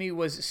within me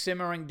was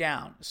simmering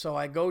down, so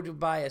I go to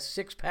buy a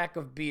 6-pack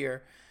of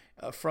beer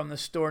from the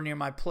store near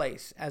my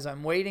place. As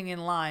I'm waiting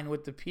in line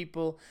with the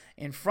people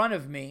in front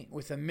of me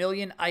with a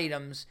million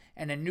items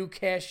and a new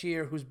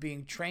cashier who's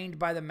being trained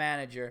by the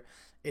manager,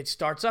 it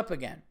starts up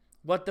again.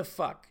 What the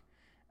fuck?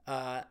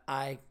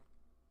 I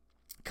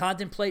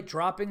contemplate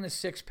dropping the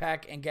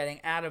 6-pack and getting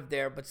out of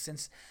there, but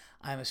since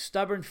I'm a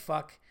stubborn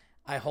fuck,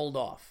 I hold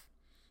off.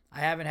 I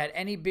haven't had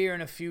any beer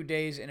in a few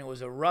days, and it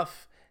was a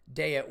rough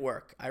day at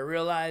work. I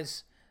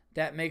realize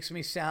that makes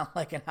me sound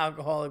like an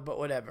alcoholic, but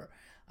whatever.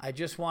 I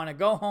just want to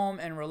go home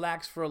and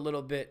relax for a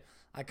little bit.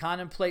 I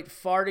contemplate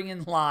farting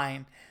in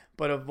line,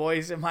 but a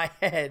voice in my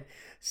head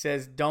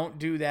says, don't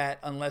do that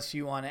unless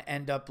you want to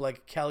end up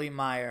like Kelly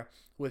Meyer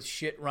with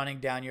shit running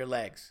down your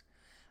legs.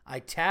 I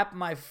tap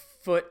my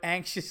foot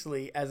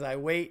anxiously as I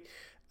wait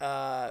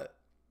to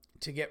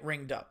get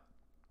ringed up.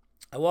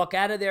 I walk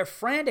out of there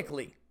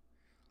frantically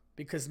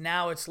because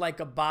now it's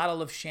like a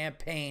bottle of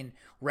champagne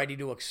ready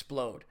to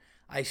explode.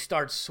 I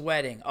start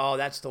sweating. Oh,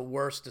 that's the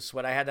worst to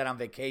sweat. I had that on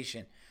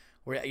vacation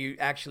where you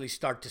actually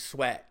start to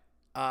sweat.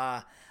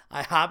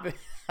 I hop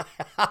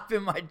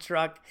in my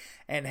truck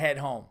and head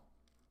home.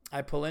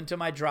 I pull into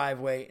my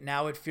driveway.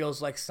 Now it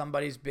feels like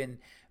somebody's been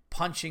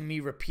punching me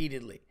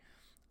repeatedly.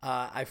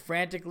 I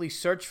frantically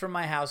search for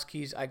my house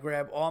keys. I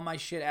grab all my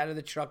shit out of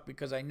the truck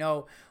because I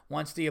know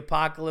once the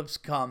apocalypse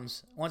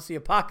comes, I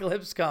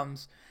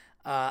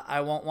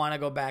won't want to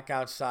go back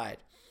outside.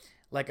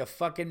 Like a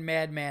fucking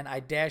madman, I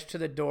dash to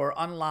the door,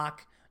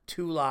 unlock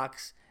 2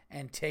 locks,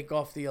 and take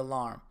off the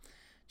alarm.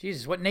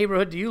 Jesus, what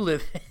neighborhood do you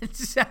live in? It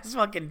sounds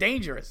fucking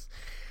dangerous.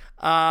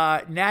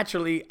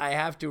 Naturally, I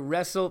have to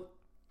wrestle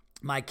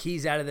my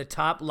keys out of the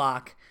top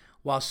lock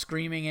while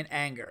screaming in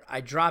anger.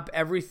 I drop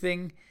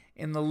everything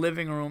in the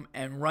living room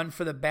and run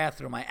for the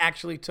bathroom. I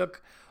actually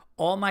took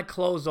all my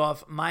clothes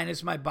off,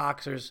 minus my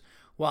boxers,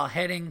 while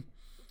heading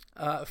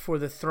for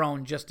the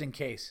throne just in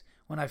case.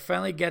 When I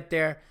finally get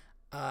there,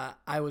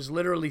 I was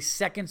literally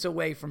seconds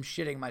away from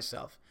shitting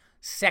myself.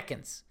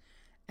 Seconds.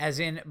 As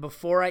in,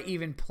 before I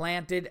even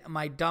planted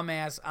my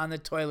dumbass on the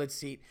toilet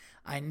seat,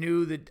 I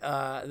knew that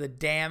the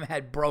dam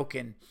had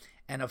broken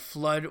and a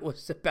flood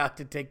was about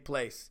to take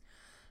place.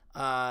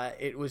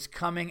 It was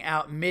coming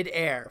out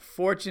midair.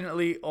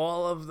 Fortunately,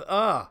 all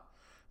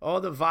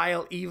the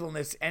vile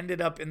evilness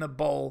ended up in the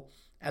bowl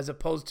as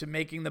opposed to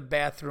making the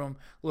bathroom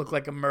look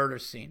like a murder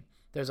scene.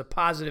 There's a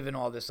positive in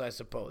all this, I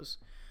suppose.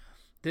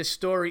 This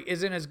story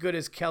isn't as good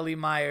as Kelly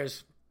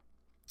Meyer's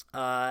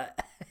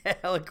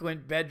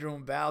eloquent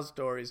bedroom bowel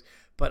stories,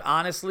 but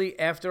honestly,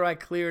 after I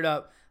cleared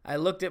up, I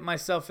looked at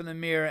myself in the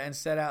mirror and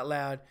said out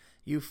loud,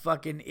 "You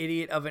fucking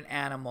idiot of an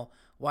animal.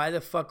 Why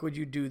the fuck would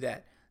you do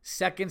that?"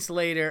 Seconds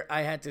later,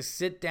 I had to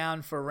sit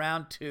down for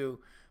round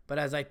 2, but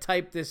as I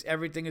type this,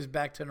 everything is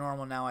back to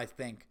normal now, I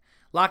think.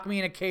 Lock me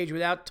in a cage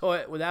without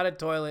a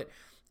toilet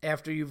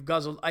after you've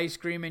guzzled ice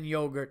cream and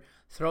yogurt.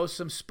 Throw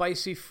some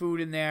spicy food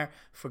in there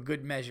for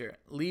good measure.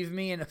 Leave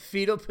me in a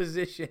fetal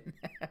position,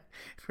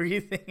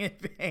 breathing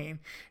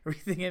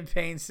in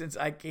pain since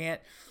I can't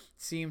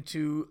seem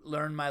to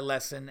learn my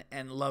lesson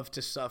and love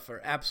to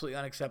suffer. Absolutely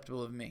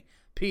unacceptable of me.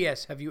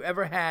 P.S. Have you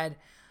ever had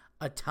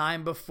a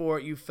time before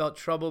you felt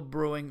trouble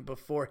brewing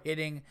before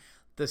hitting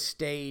the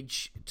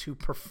stage to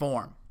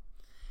perform?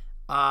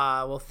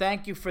 Well,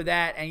 thank you for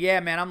that. And yeah,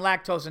 man, I'm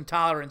lactose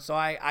intolerant, so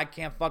I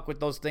can't fuck with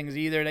those things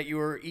either that you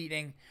were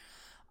eating.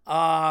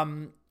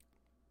 And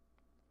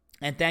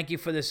thank you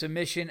for the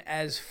submission.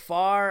 As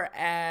far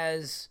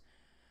as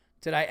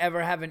did I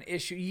ever have an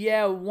issue?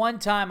 Yeah, one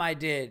time I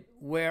did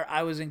where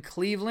I was in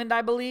Cleveland,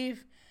 I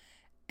believe,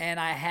 and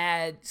I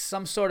had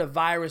some sort of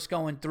virus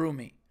going through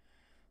me.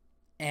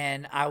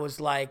 And I was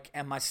like,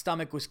 and my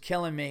stomach was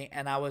killing me.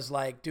 And I was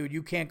like, dude,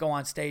 you can't go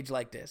on stage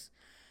like this.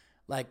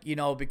 Like, you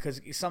know,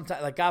 because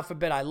sometimes, like, God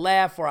forbid, I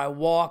laugh or I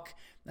walk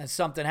and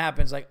something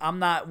happens. Like,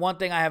 one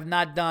thing I have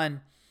not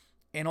done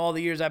in all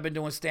the years I've been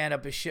doing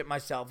stand-up is shit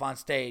myself on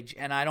stage.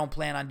 And I don't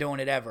plan on doing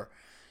it ever.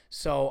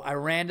 So I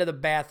ran to the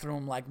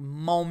bathroom like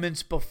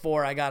moments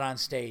before I got on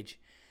stage.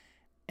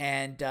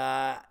 And,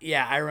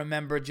 yeah, I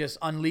remember just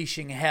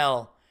unleashing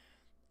hell.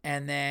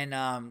 And then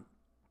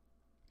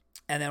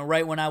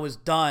right when I was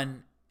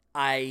done,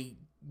 I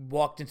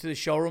walked into the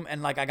showroom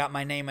and like I got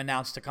my name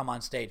announced to come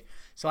on stage.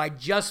 So I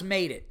just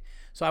made it.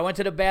 So I went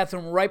to the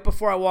bathroom right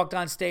before I walked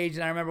on stage.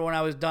 And I remember when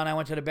I was done, I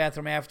went to the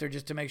bathroom after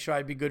just to make sure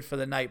I'd be good for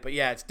the night. But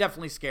yeah, it's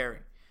definitely scary.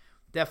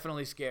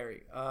 Definitely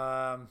scary.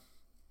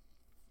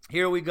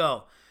 Here we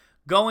go.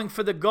 Going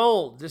for the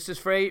gold. This is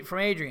from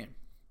Adrian.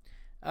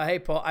 Hey,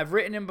 Paul. I've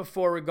written him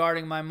before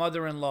regarding my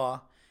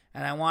mother-in-law.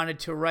 And I wanted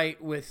to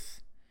write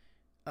with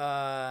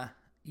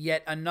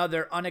yet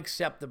another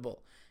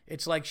unacceptable.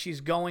 It's like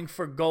she's going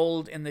for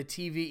gold in the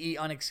TVE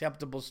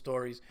unacceptable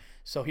stories.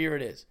 So here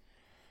it is.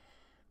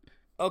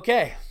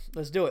 Okay,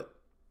 let's do it.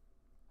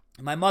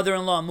 My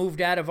mother-in-law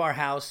moved out of our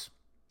house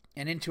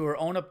and into her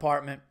own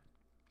apartment,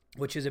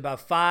 which is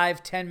about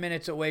 5-10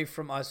 minutes away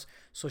from us,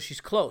 so she's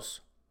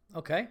close.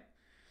 Okay?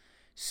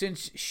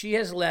 Since she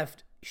has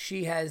left,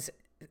 she has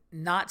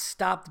not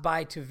stopped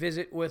by to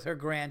visit with her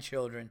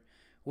grandchildren,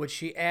 which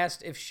she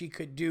asked if she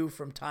could do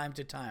from time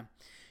to time.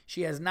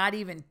 She has not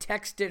even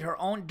texted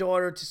her own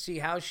daughter to see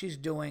how she's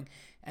doing,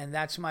 and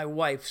that's my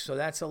wife, so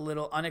that's a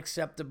little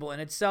unacceptable in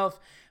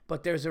itself,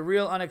 but there's a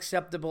real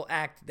unacceptable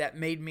act that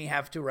made me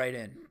have to write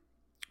in.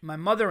 My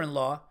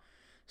mother-in-law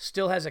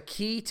still has a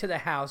key to the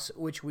house,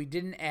 which we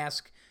didn't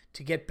ask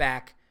to get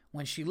back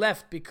when she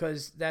left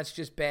because that's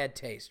just bad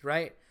taste,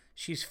 right?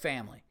 She's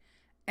family.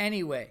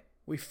 Anyway,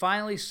 we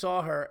finally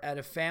saw her at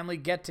a family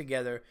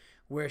get-together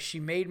where she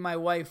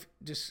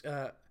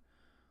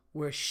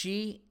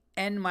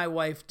and my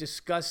wife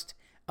discussed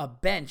a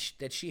bench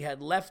that she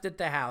had left at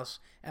the house,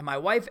 and my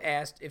wife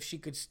asked if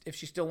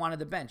she still wanted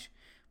the bench.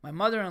 My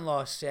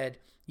mother-in-law said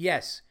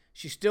yes,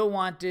 she still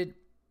wanted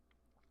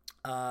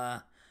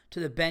to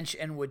the bench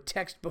and would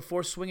text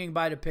before swinging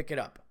by to pick it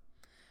up.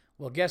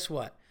 Well, guess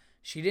what?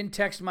 She didn't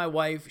text my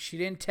wife. She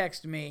didn't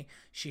text me.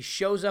 She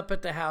shows up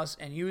at the house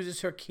and uses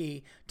her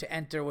key to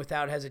enter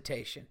without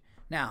hesitation.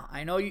 Now,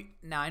 I know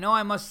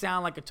I must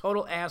sound like a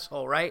total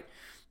asshole, right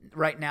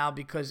now,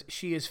 because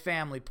she is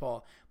family,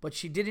 Paul. But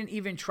she didn't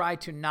even try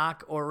to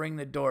knock or ring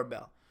the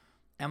doorbell.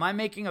 Am I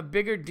making a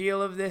bigger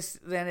deal of this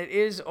than it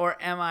is, or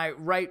am I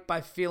right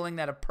by feeling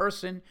that a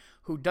person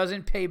who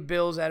doesn't pay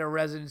bills at a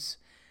residence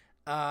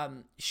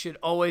should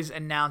always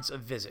announce a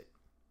visit?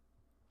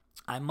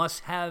 I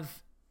must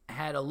have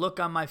had a look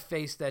on my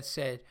face that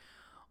said,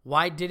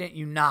 "Why didn't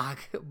you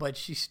knock?" But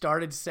she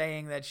started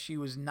saying that she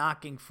was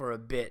knocking for a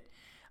bit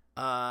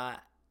and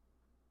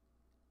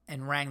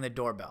rang the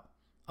doorbell.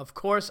 Of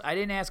course, I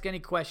didn't ask any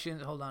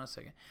questions. Hold on a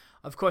second.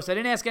 Of course, I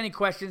didn't ask any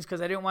questions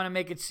because I didn't want to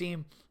make it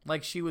seem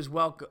like she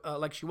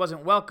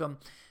wasn't welcome.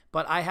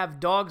 But I have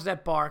dogs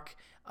that bark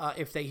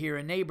if they hear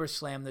a neighbor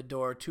slam the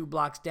door 2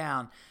 blocks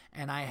down,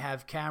 and I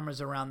have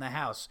cameras around the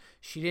house.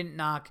 She didn't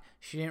knock.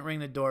 She didn't ring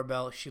the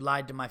doorbell. She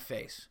lied to my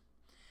face.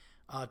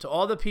 To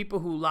all the people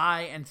who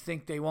lie and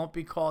think they won't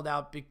be called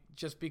out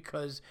just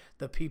because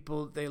the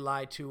people they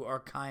lie to are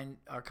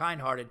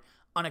kind-hearted,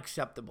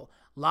 unacceptable.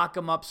 Lock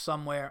them up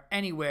somewhere,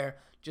 anywhere,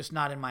 just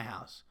not in my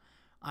house.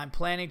 I'm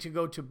planning to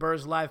go to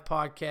Burr's Live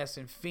podcast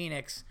in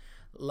Phoenix.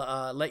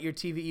 Let your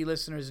TVE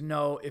listeners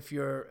know if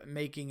you're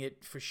making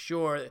it for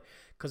sure,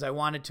 because I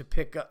wanted to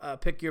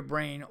pick your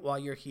brain while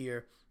you're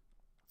here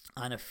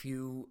on a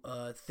few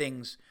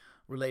things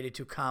related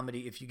to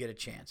comedy if you get a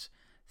chance.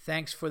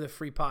 Thanks for the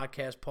free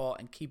podcast, Paul,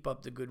 and keep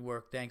up the good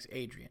work. Thanks,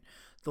 Adrian.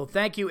 So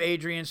thank you,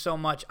 Adrian, so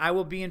much. I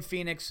will be in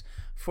Phoenix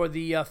for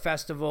the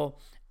festival,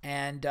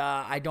 and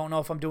I don't know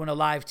if I'm doing a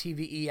live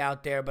TVE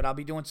out there, but I'll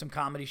be doing some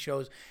comedy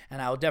shows,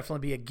 and I'll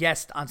definitely be a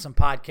guest on some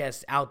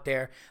podcasts out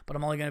there, but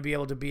I'm only going to be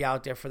able to be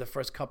out there for the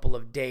first couple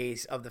of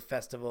days of the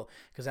festival,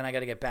 because then I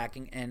got to get back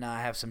and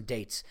have some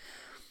dates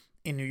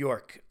in New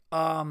York.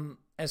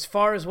 As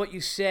far as what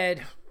you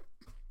said,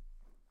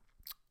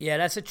 yeah,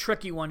 that's a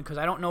tricky one because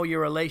I don't know your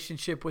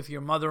relationship with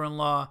your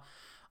mother-in-law.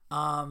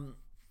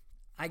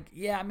 I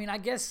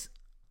guess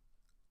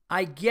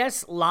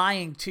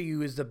lying to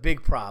you is the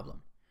big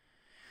problem.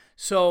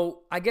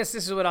 So I guess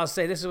this is what I'll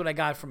say. This is what I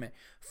got from it.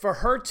 For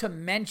her to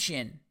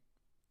mention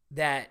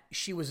that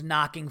she was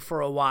knocking for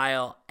a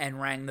while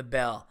and rang the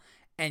bell,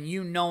 and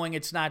you knowing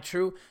it's not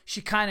true,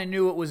 she kind of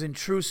knew it was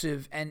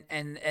intrusive, and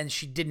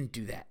she didn't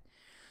do that.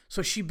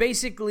 So she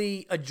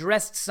basically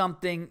addressed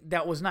something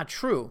that was not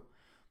true.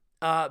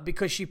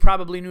 Because she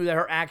probably knew that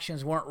her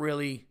actions weren't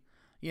really,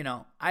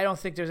 I don't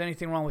think there's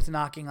anything wrong with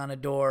knocking on a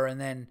door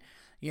and then,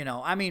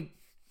 I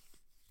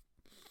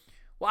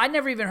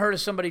never even heard of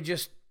somebody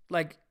just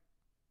like,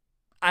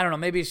 I don't know,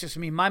 maybe it's just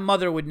me. My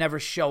mother would never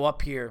show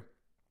up here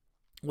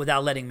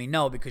without letting me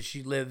know because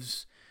she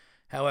lives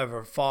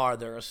however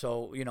farther.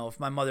 So, if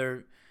my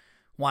mother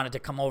wanted to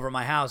come over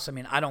my house,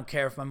 I don't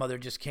care if my mother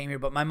just came here,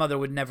 but my mother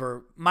would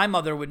never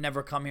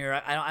come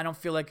here. I don't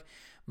feel like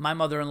my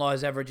mother-in-law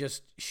has ever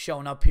just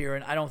shown up here,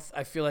 and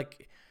I feel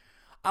like,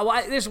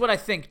 this is what I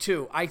think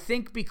too. I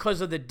think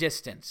because of the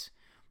distance,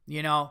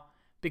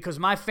 because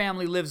my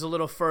family lives a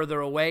little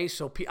further away,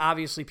 so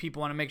obviously people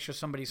want to make sure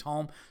somebody's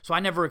home. So I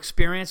never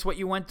experienced what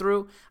you went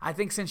through. I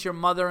think since your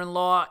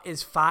mother-in-law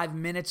is 5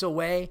 minutes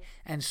away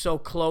and so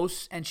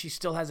close, and she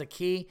still has a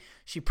key,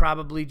 she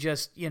probably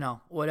just,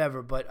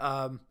 whatever. But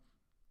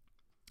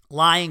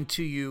lying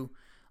to you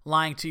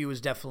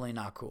is definitely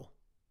not cool.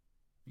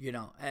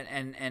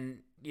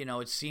 And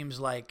it seems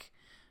like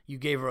you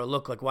gave her a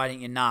look like, why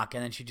didn't you knock?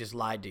 And then she just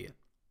lied to you.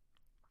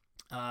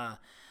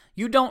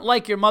 You don't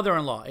like your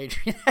mother-in-law,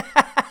 Adrian.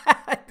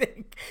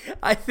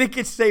 I think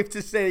it's safe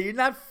to say that you're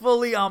not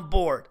fully on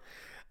board.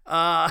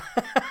 Because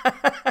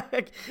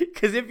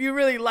if you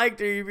really liked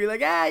her, you'd be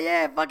like,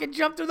 yeah, fucking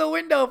jump through the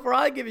window for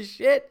all I give a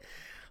shit.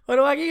 What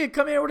do you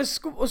come here with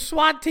a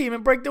SWAT team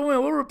and break the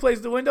window? We'll replace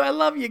the window. I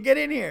love you. Get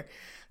in here.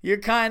 You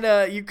kind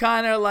of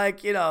like,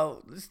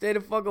 stay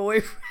the fuck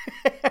away from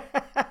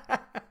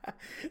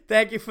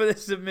Thank you for the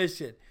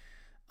submission.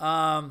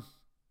 My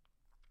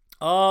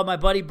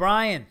buddy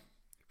Brian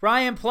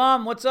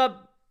Plum, what's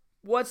up?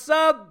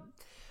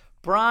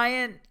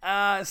 Brian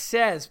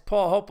says,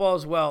 Paul, hope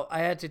all's well. I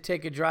had to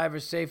take a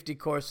driver's safety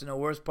course in the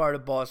worst part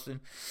of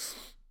Boston,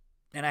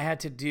 and I had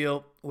to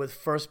deal with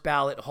first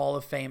ballot Hall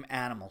of Fame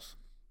animals.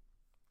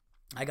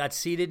 I got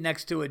seated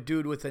next to a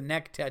dude with a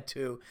neck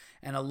tattoo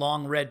and a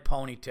long red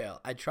ponytail.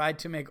 I tried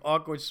to make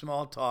awkward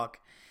small talk,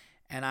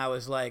 and I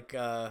was like,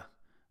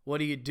 what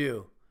do you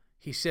do?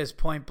 He says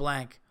point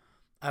blank,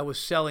 I was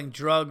selling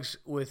drugs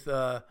with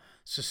a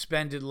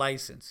suspended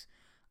license.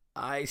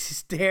 I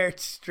stared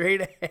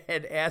straight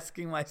ahead,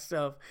 asking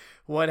myself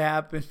what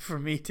happened for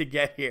me to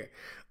get here.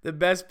 The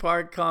best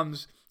part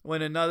comes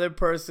when another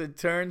person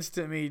turns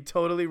to me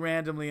totally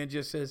randomly and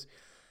just says,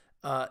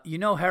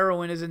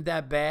 heroin isn't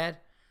that bad?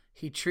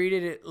 He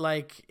treated it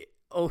like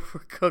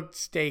overcooked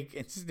steak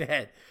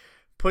instead.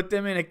 Put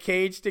them in a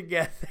cage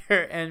together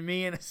and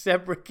me in a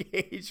separate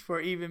cage for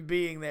even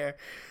being there.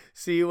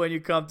 See you when you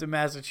come to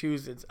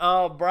Massachusetts.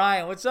 Oh,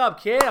 Brian, what's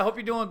up, kid? I hope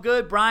you're doing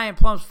good. Brian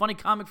Plum's funny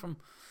comic from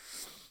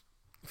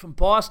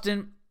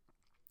Boston,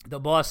 the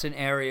Boston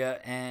area,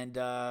 and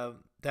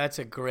that's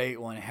a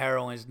great one.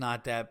 Heroin's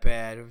not that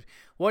bad.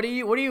 What are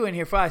you in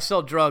here for? I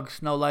sell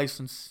drugs, no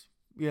license.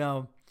 You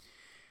know,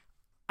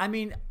 I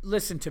mean,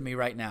 listen to me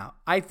right now.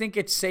 I think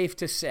it's safe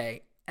to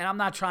say, and I'm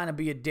not trying to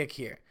be a dick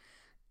here,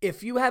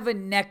 if you have a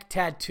neck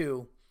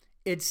tattoo,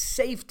 it's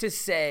safe to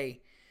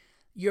say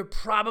you're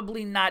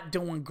probably not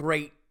doing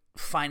great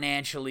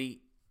financially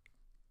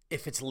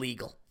if it's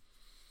legal.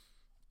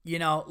 You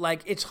know,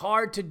 like it's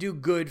hard to do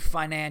good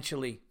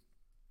financially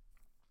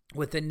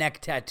with a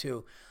neck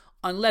tattoo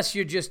unless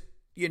you're just,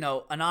 you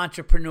know, an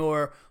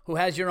entrepreneur who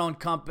has his own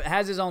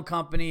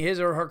company, his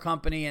or her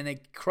company, and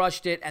they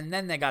crushed it and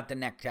then they got the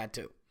neck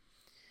tattoo.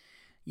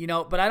 You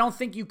know, but I don't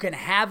think you can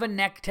have a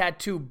neck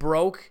tattoo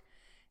broke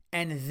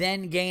and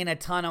then gain a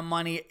ton of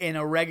money in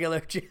a regular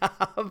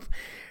job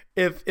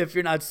if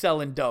you're not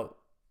selling dope.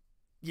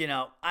 You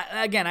know,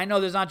 I know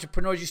there's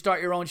entrepreneurs, you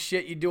start your own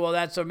shit, you do all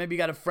that, so maybe you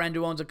got a friend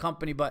who owns a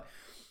company, but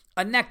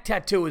a neck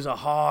tattoo is a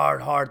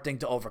hard thing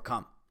to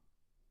overcome.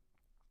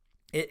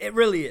 It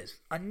really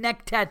is. A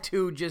neck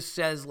tattoo just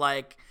says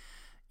like,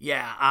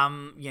 yeah,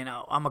 I'm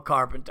a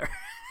carpenter,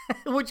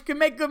 which can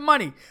make good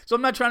money. So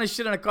I'm not trying to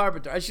shit on a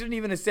carpenter. I shouldn't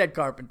even have said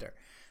carpenter.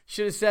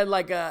 Should have said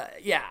like,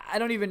 I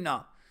don't even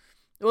know.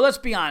 Well, let's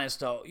be honest,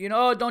 though. You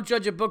know, don't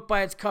judge a book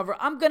by its cover.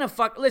 I'm going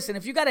to listen,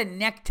 if you got a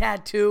neck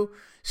tattoo,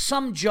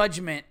 some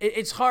judgment,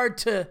 it's hard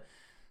to,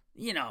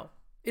 you know,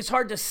 it's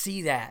hard to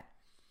see that.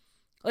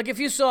 Like, if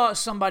you saw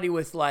somebody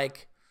with,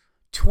 like,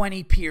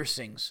 20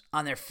 piercings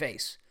on their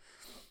face,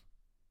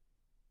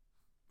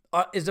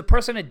 is the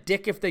person a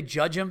dick if they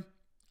judge him?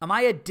 Am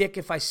I a dick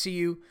if I see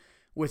you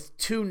with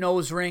 2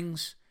 nose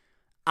rings,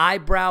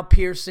 eyebrow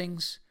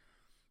piercings,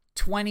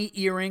 20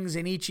 earrings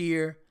in each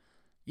ear?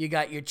 You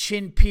got your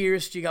chin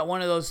pierced. You got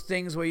one of those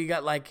things where you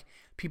got like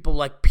people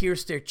like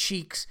pierce their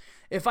cheeks.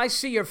 If I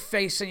see your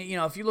face and, you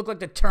know, if you look like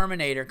the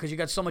Terminator because you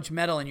got so much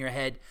metal in your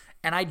head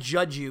and I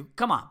judge you,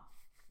 come on.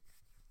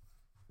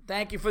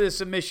 Thank you for the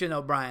submission,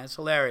 O'Brien. It's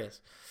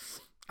hilarious.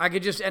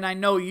 And I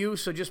know you,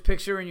 so just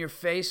picturing your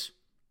face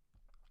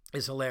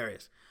is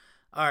hilarious.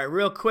 All right,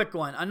 real quick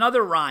one.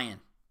 Another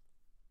Ryan.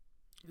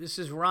 This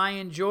is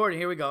Ryan Jordan.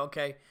 Here we go.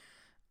 Okay.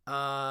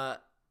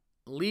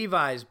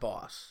 Levi's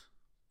boss.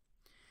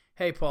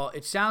 Hey, Paul,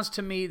 it sounds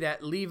to me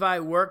that Levi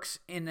works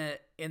in the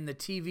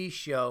TV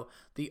show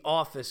The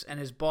Office and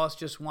his boss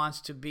just wants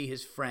to be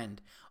his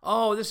friend.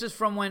 Oh, this is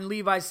from when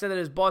Levi said that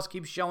his boss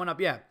keeps showing up.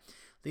 Yeah.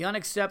 The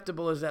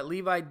unacceptable is that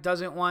Levi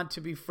doesn't want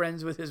to be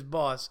friends with his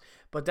boss,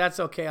 but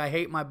that's okay. I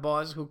hate my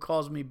boss who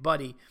calls me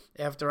buddy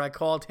after I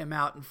called him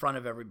out in front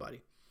of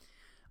everybody.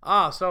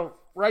 So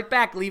right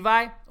back,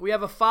 Levi. We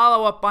have a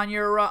follow-up on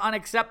your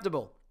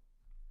unacceptable.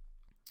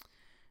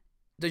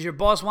 Does your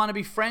boss want to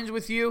be friends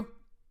with you?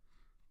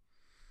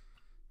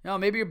 No,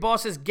 maybe your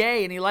boss is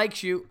gay and he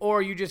likes you,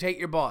 or you just hate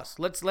your boss.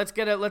 Let's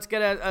get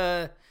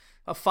a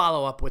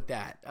follow up with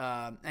that.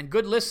 And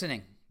good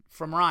listening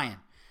from Ryan.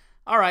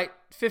 All right,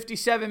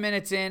 57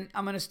 minutes in.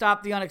 I'm going to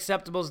stop the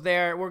unacceptables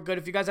there. We're good.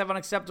 If you guys have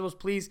unacceptables,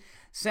 please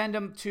send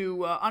them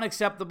to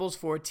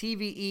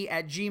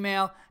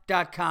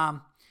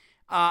unacceptables4tve@gmail.com.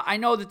 I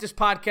know that this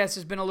podcast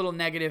has been a little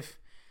negative.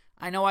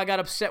 I know I got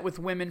upset with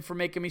women for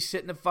making me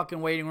sit in the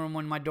fucking waiting room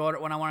when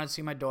I wanted to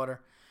see my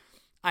daughter.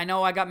 I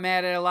know I got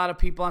mad at a lot of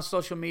people on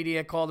social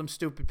media, called them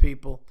stupid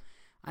people.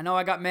 I know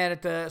I got mad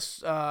at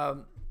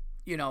the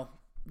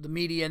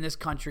media in this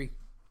country.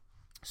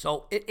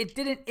 So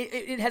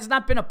it has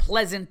not been a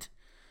pleasant,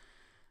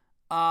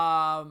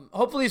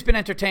 hopefully it's been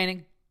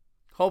entertaining.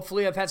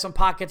 Hopefully I've had some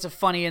pockets of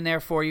funny in there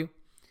for you.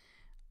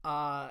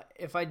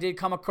 If I did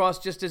come across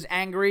just as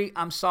angry,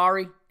 I'm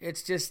sorry.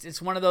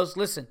 It's one of those,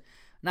 listen,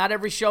 not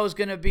every show is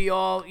going to be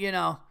all,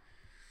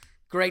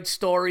 great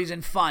stories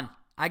and fun.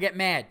 I get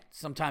mad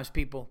sometimes,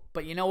 people.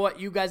 But you know what?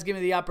 You guys give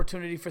me the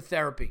opportunity for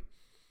therapy.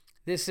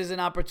 This is an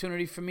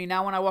opportunity for me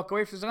now when I walk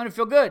away from this. I'm going to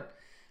feel good.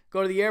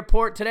 Go to the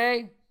airport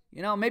today.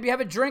 Maybe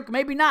have a drink.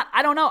 Maybe not.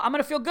 I don't know. I'm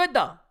going to feel good,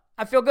 though.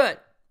 I feel good.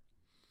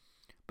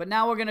 But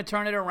now we're going to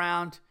turn it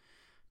around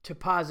to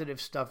positive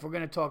stuff. We're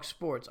going to talk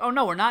sports. Oh,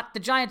 no, we're not. The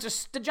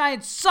Giants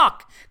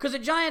suck because the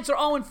Giants are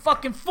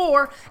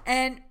 0-4.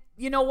 And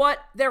you know what?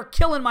 They're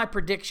killing my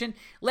prediction.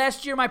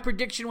 Last year, my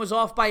prediction was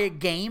off by a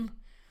game.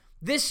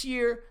 This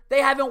year,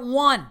 they haven't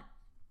won.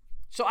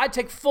 So I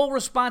take full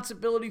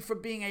responsibility for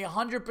being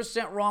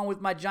 100% wrong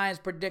with my Giants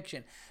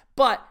prediction.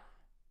 But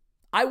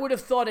I would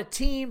have thought a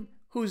team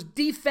whose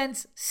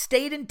defense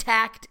stayed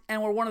intact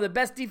and were one of the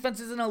best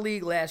defenses in the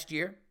league last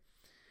year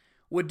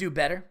would do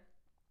better.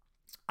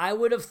 I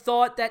would have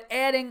thought that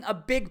adding a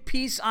big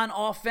piece on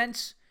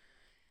offense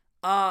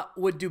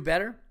would do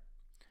better.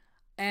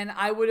 And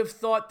I would have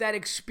thought that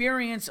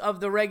experience of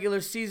the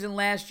regular season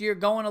last year,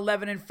 going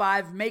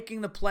 11-5, making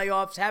the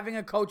playoffs, having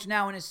a coach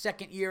now in his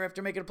second year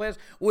after making the playoffs,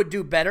 would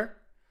do better.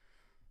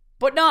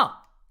 But no,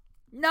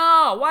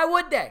 why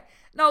would they?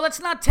 No, let's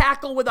not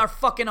tackle with our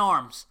fucking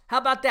arms. How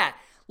about that?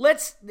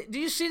 Do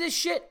you see this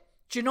shit?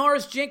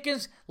 Janoris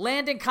Jenkins,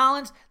 Landon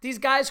Collins, these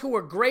guys who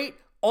were great,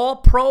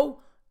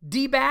 all-pro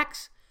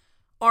D-backs,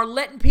 are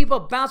letting people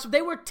bounce.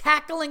 They were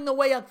tackling the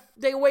way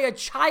a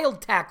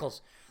child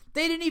tackles.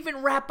 They didn't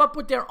even wrap up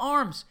with their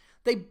arms.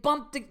 They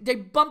bumped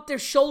their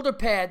shoulder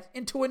pad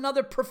into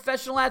another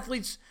professional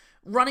athlete's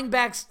running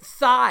back's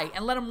thigh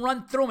and let him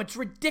run through him. It's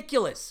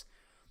ridiculous.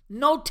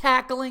 No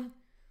tackling.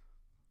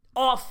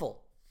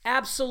 Awful.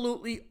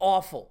 Absolutely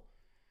awful.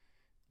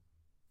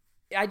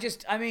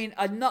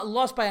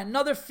 Lost by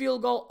another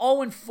field goal,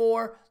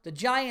 0-4. The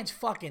Giants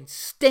fucking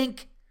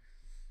stink.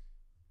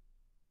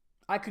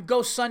 I could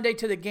go Sunday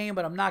to the game,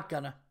 but I'm not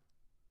gonna.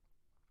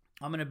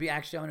 I'm gonna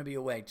be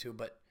away too,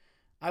 but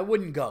I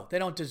wouldn't go. They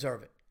don't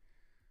deserve it.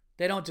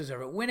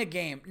 Win a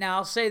game. Now,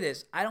 I'll say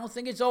this. I don't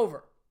think it's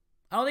over.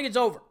 I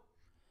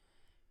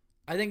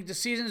think the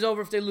season's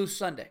over if they lose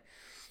Sunday.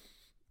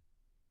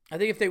 I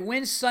think if they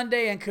win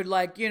Sunday and could,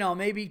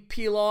 maybe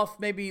peel off,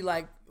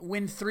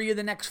 win 3 of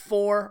the next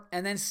 4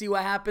 and then see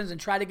what happens and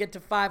try to get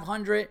to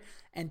 500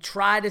 and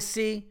try to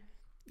see,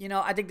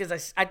 I think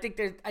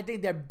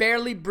they're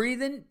barely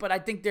breathing, but I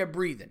think they're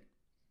breathing.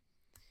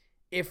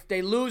 If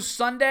they lose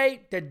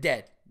Sunday, they're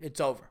dead.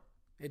 It's over.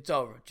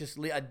 Just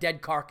a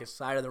dead carcass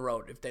side of the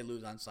road if they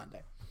lose on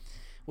Sunday,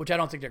 which I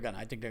don't think they're going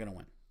to. I think they're going to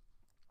win.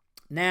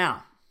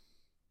 Now,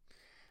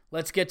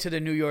 let's get to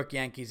the New York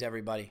Yankees,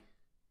 everybody.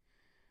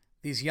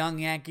 These young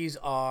Yankees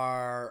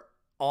are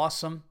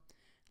awesome.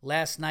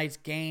 Last night's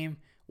game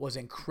was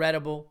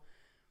incredible.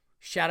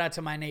 Shout out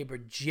to my neighbor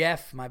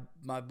Jeff,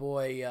 my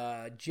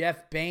boy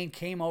Jeff Bain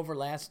came over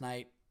last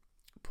night,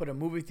 put a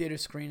movie theater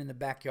screen in the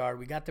backyard.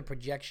 We got the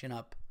projection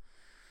up.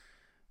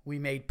 We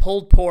made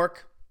pulled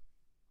pork.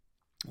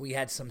 We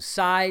had some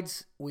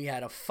sides. We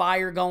had a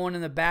fire going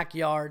in the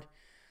backyard.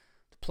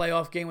 The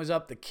playoff game was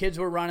up. The kids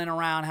were running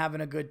around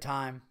having a good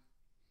time,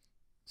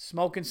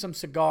 smoking some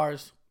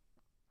cigars,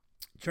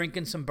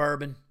 drinking some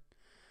bourbon,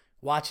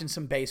 watching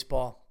some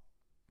baseball.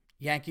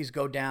 Yankees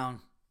go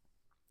down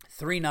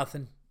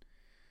 3-0.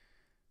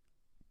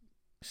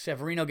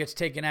 Severino gets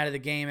taken out of the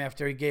game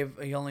after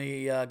he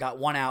only got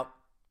 1 out.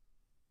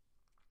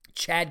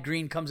 Chad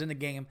Green comes in the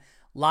game,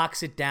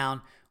 locks it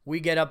down. We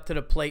get up to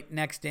the plate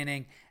next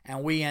inning,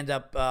 and we end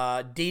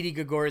up Didi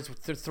Gregorius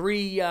with the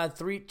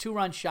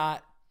 2-run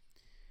shot,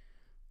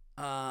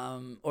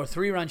 or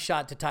 3-run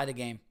shot to tie the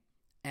game,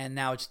 and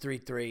now it's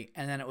 3-3,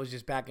 and then it was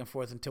just back and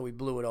forth until we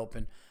blew it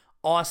open.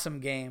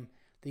 Awesome game.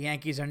 The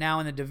Yankees are now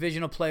in the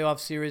divisional playoff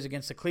series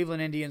against the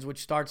Cleveland Indians,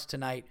 which starts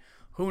tonight.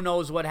 Who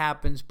knows what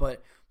happens,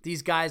 but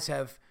these guys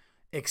have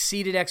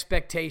exceeded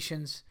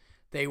expectations.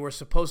 They were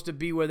supposed to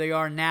be where they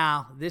are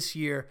now this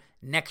year,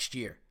 next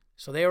year.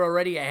 So they are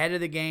already ahead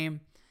of the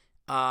game.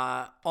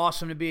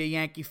 Awesome to be a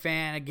Yankee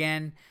fan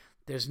again.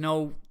 There's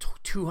no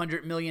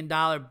 $200 million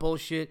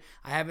bullshit.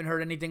 I haven't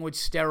heard anything with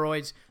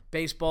steroids.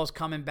 Baseball's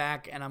coming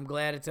back, and I'm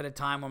glad it's at a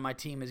time where my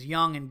team is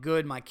young and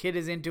good. My kid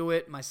is into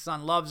it. My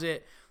son loves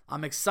it.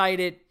 I'm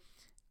excited.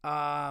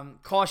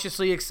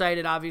 Cautiously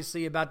excited,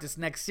 obviously, about this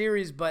next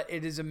series, but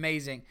it is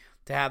amazing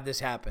to have this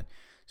happen.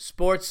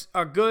 Sports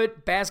are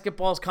good.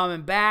 Basketball's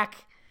coming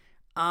back.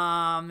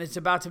 It's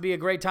about to be a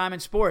great time in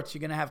sports.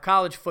 You're going to have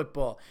college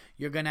football.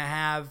 You're going to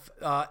have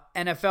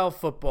NFL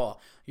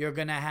football. You're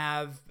going to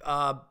have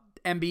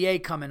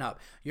NBA coming up.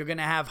 You're going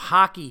to have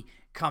hockey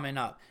coming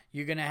up.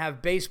 You're going to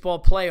have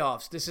baseball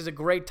playoffs. This is a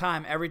great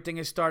time. Everything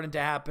is starting to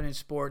happen in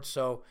sports,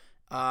 so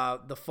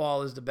the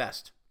fall is the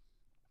best.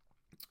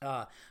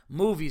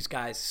 Movies,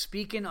 guys.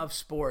 Speaking of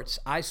sports,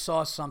 I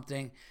saw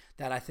something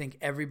that I think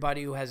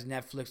everybody who has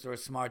Netflix or a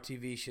smart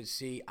TV should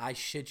see. I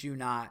shit you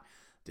not.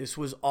 This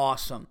was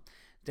awesome.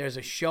 There's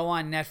a show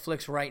on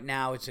Netflix right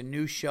now. It's a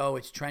new show.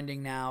 It's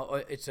trending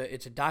now. It's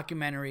a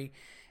documentary,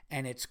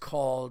 and it's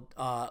called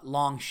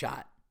Long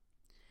Shot.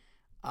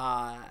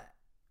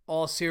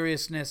 All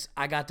seriousness,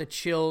 I got the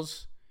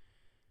chills.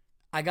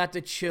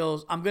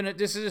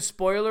 This is a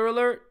spoiler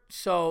alert,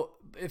 so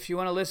if you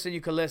want to listen,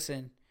 you can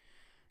listen.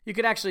 You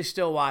could actually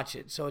still watch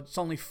it. So it's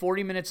only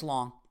 40 minutes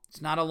long.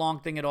 It's not a long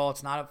thing at all.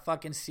 It's not a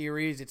fucking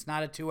series. It's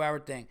not a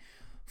 2-hour thing.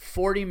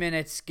 40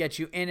 minutes gets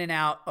you in and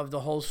out of the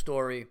whole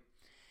story.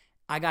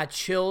 I got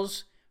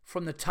chills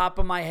from the top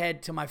of my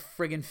head to my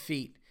friggin'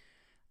 feet.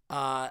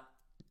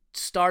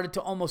 Started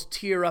to almost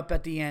tear up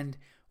at the end.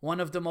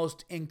 One of the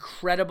most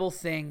incredible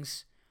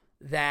things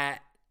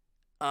that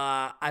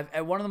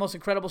one of the most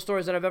incredible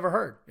stories that I've ever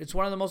heard. It's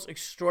one of the most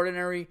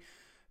extraordinary,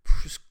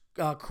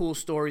 cool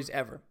stories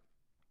ever.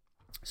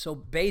 So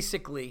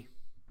basically,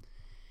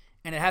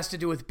 and it has to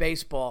do with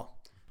baseball,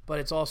 but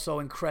it's also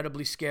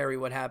incredibly scary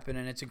what happened,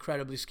 and it's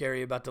incredibly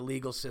scary about the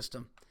legal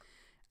system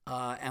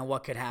and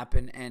what could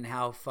happen and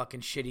how fucking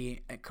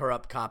shitty and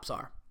corrupt cops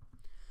are.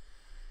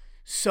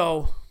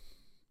 So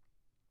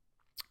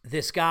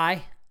this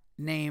guy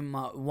named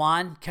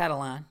Juan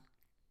Catalan,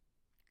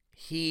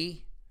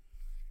 he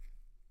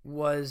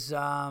was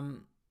at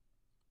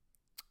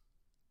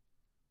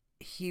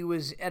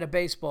a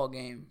baseball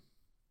game.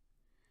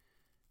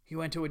 He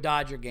went to a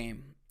Dodger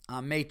game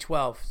on May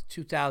 12th,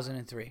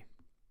 2003.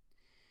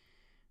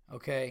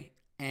 Okay,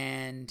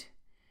 and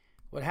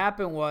what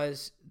happened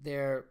was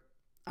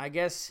I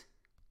guess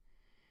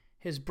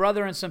his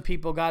brother and some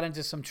people got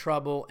into some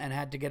trouble and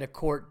had to get a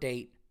court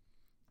date.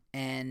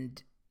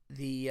 And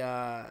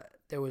there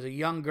was a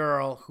young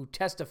girl who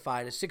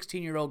testified, a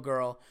 16-year-old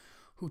girl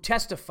who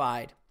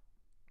testified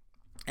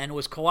and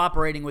was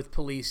cooperating with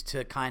police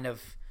to kind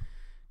of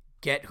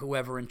get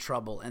whoever in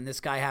trouble. And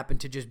this guy happened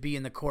to just be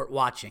in the court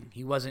watching.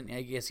 He wasn't,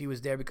 I guess he was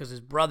there because his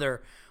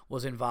brother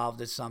was involved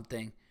in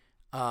something.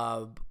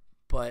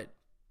 But,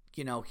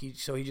 you know, he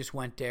just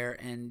went there,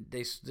 and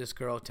this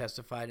girl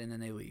testified, and then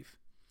they leave.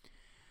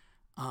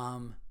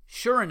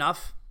 Sure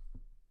enough,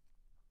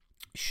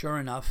 that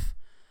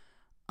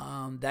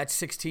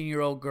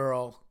 16-year-old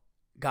girl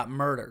got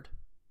murdered.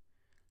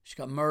 She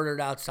got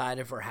murdered outside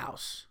of her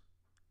house.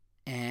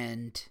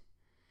 And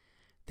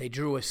they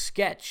drew a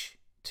sketch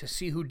to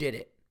see who did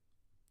it.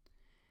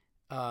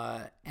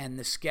 And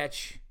the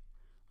sketch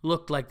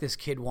looked like this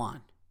kid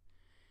Juan.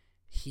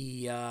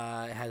 He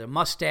had a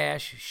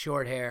mustache,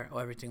 short hair,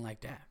 everything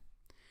like that.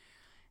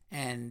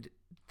 And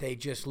they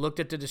just looked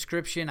at the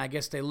description. I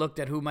guess they looked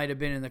at who might have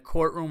been in the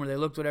courtroom, or they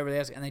looked whatever they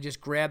asked, and they just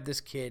grabbed this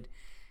kid.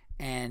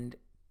 And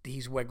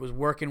he was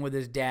working with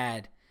his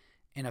dad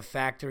in a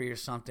factory or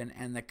something.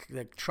 And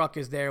the truck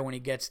is there when he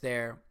gets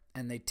there.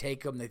 And they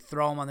take him, they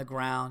throw him on the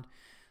ground.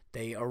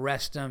 They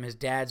arrest him. His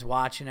dad's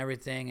watching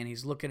everything, and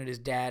he's looking at his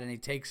dad, and he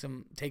takes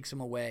him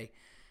away.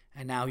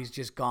 And now he's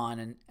just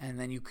gone. And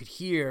then you could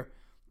hear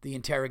the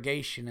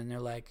interrogation, and they're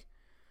like,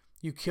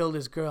 "You killed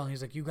this girl." And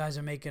he's like, "You guys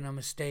are making a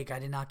mistake. I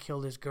did not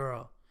kill this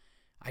girl.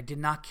 I did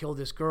not kill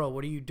this girl.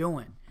 What are you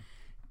doing?"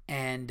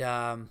 And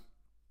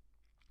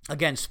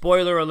again,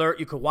 spoiler alert.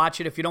 You could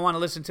watch it. If you don't want to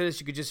listen to this,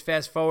 you could just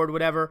fast forward,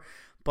 whatever.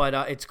 But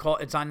it's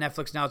on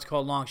Netflix now. It's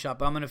called Long Shot.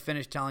 But I'm going to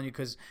finish telling you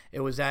because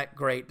it was that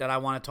great that I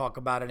want to talk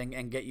about it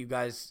and get you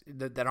guys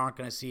that aren't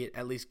going to see it,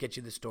 at least get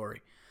you the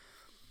story.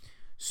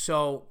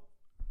 So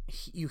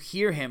you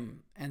hear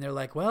him, and they're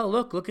like, "Well,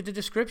 look at the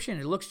description.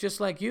 It looks just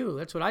like you.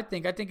 That's what I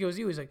think. I think it was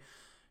you." He's like,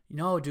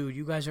 "No, dude,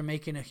 you guys are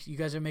making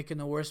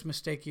the worst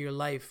mistake of your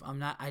life.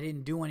 I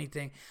didn't do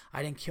anything.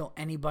 I didn't kill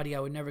anybody. I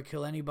would never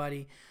kill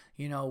anybody.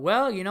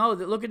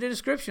 Look at the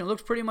description. It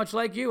looks pretty much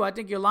like you. I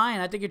think you're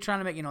lying. I think you're trying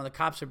to make, the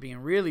cops are being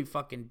really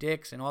fucking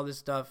dicks and all this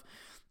stuff."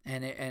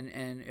 And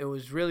it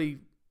was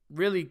really,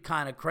 really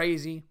kind of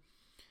crazy.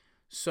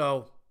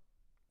 So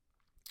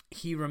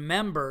he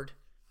remembered,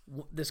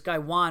 this guy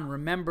Juan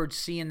remembered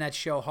seeing that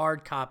show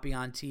Hard Copy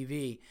on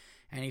TV,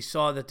 and he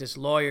saw that this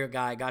lawyer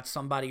guy got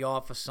somebody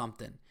off of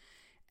something.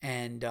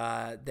 And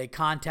they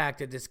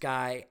contacted this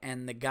guy,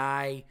 and the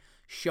guy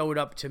showed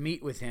up to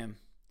meet with him.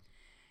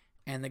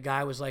 And the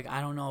guy was like, "I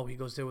don't know." He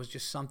goes, "There was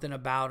just something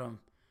about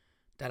him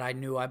that I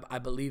knew. I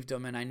believed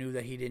him, and I knew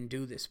that he didn't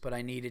do this, but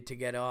I needed to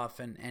get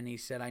off." And he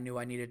said, "I knew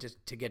I needed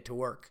to get to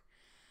work."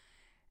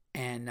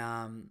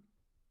 And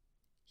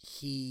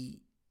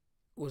he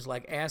was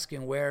like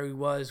asking where he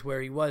was.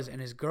 And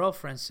his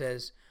girlfriend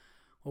says,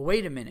 "Well,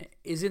 wait a minute.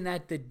 Isn't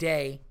that the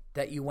day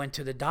that you went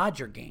to the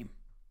Dodger game?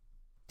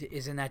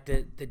 Isn't that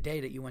the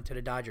day that you went to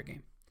the Dodger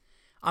game?"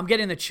 I'm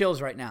getting the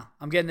chills right now.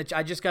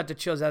 I just got the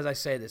chills as I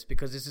say this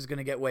because this is going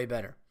to get way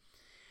better.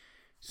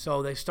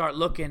 So they start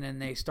looking,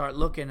 and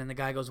the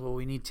guy goes, "Well,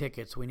 we need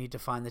tickets. We need to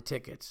find the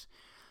tickets."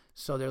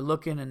 So they're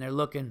looking, and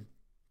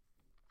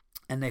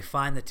they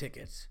find the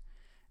tickets.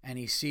 And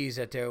he sees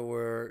that there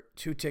were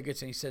 2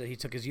 tickets, and he said that he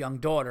took his young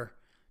daughter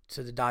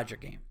to the Dodger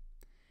game.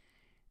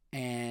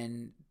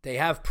 And they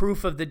have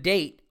proof of the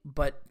date,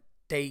 but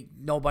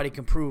nobody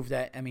can prove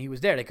that. I mean, he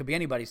was there. They could be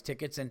anybody's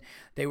tickets, and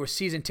they were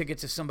season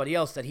tickets of somebody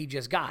else that he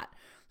just got.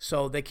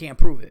 So they can't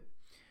prove it.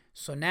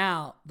 So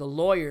now the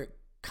lawyer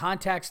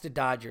contacts the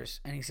Dodgers,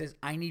 and he says,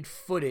 "I need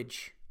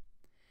footage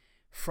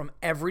from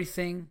every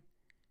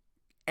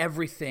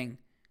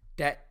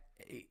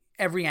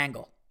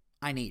angle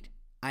I need.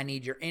 I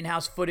need your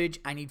in-house footage.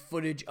 I need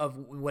footage of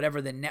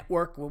whatever the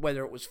network,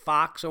 whether it was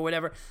Fox or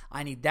whatever.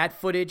 I need that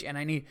footage,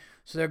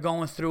 so they're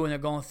going through,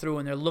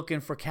 and they're looking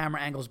for camera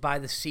angles by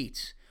the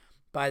seats,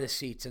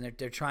 and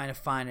they're trying to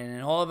find it.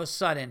 And all of a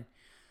sudden,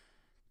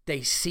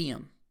 they see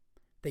him.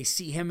 They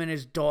see him and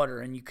his daughter,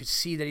 and you could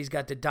see that he's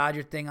got the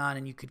Dodger thing on,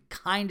 and you could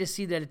kind of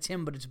see that it's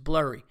him, but it's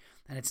blurry,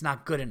 and it's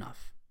not good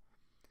enough.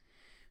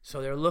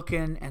 So they're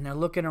looking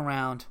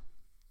around,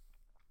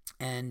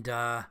 and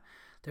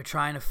they're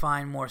trying to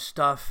find more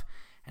stuff,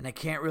 and they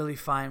can't really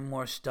find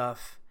more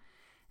stuff.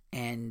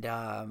 And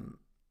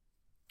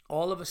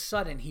all of a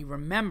sudden, he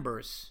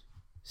remembers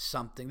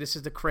something. This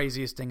is the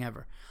craziest thing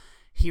ever.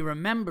 He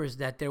remembers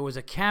that there was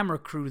a camera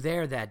crew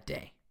there that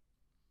day.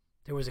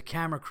 There was a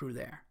camera crew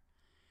there.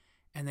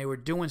 And they were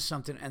doing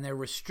something, and there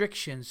were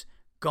restrictions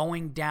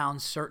going down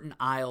certain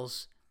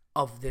aisles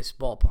of this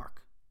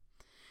ballpark.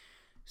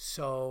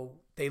 So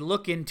they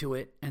look into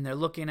it, and they're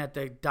looking at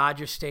the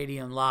Dodger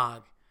Stadium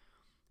log.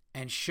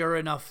 And sure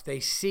enough,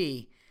 they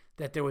see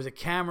that there was a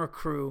camera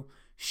crew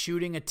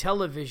shooting a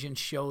television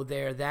show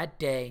there that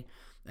day,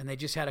 and they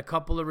just had a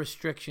couple of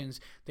restrictions.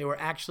 They were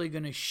actually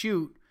going to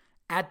shoot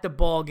at the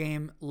ball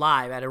game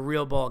live, at a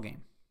real ball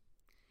game.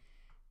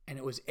 And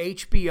it was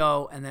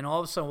HBO, and then all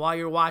of a sudden, while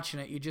you're watching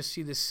it, you just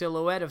see the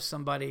silhouette of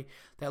somebody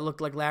that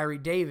looked like Larry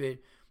David,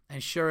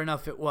 and sure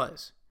enough, it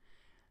was.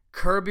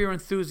 Curb Your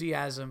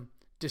Enthusiasm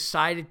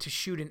decided to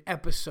shoot an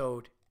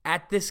episode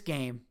at this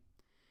game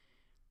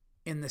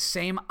in the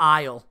same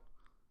aisle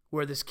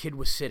where this kid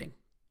was sitting.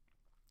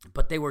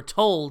 But they were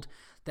told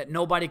that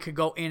nobody could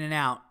go in and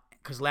out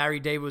because Larry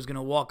David was going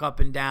to walk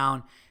up and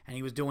down, and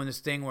he was doing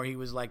this thing where he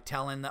was like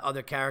telling the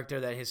other character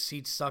that his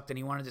seat sucked and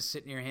he wanted to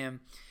sit near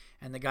him.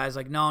 And the guy's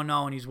like, no,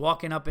 and he's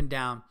walking up and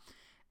down.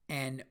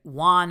 And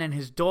Juan and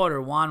his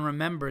daughter, Juan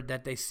remembered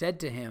that they said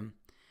to him,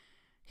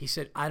 he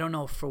said, I don't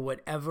know, for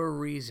whatever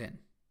reason,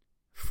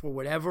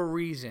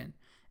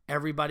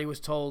 everybody was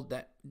told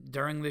that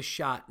during this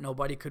shot,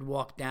 nobody could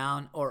walk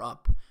down or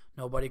up.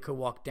 Nobody could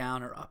walk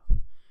down or up.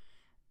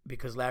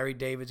 Because Larry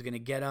David's going to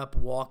get up,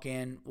 walk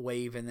in,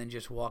 wave, and then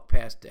just walk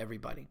past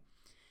everybody.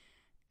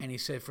 And he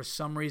said, for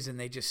some reason,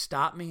 they just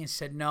stopped me and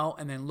said no,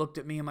 and then looked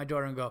at me and my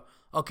daughter and go,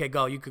 okay,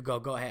 go, you could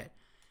go ahead.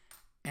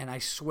 And I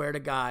swear to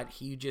God,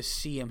 you just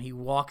see him. He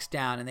walks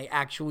down, and they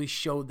actually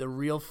showed the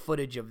real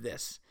footage of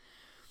this.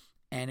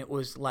 And it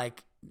was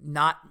like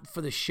not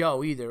for the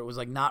show either. It was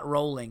like not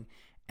rolling.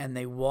 And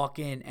they walk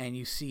in, and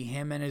you see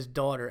him and his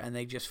daughter, and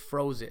they just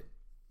froze it.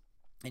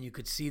 And you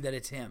could see that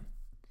it's him.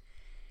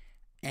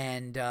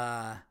 And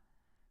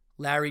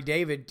Larry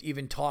David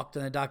even talked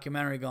in the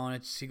documentary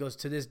he goes,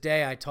 to this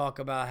day I talk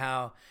about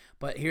how,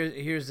 but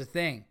here's the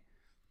thing.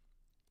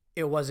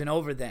 It wasn't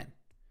over then.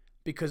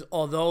 Because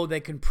although they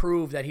can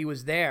prove that he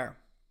was there,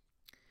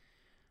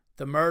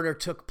 the murder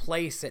took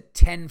place at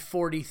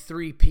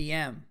 10:43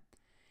 p.m.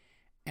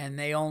 and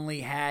they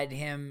only had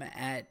him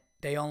at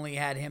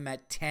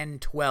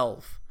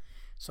 10:12.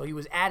 So he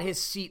was at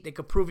his seat. They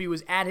could prove he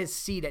was at his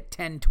seat at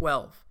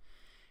 10:12.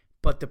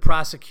 But the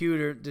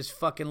prosecutor, this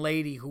fucking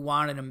lady who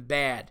wanted him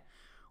bad,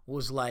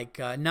 was like,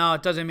 no,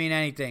 it doesn't mean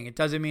anything. It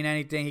doesn't mean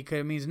anything.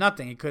 It means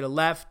nothing. He could have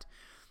left.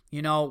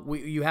 You know,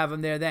 you have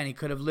him there then. He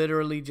could have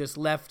literally just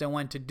left and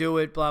went to do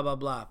it, blah, blah,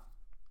 blah.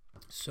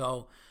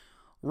 So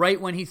right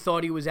when he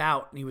thought he was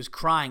out and he was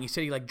crying, he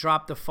said he like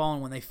dropped the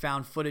phone when they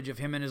found footage of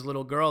him and his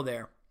little girl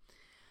there.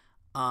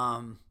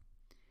 And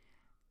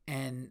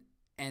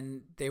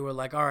they were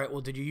like, all right,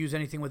 well, did you use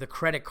anything with a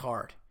credit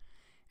card?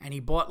 And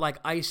he bought like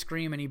ice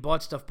cream and he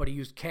bought stuff, but he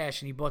used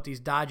cash. And he bought these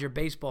Dodger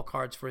baseball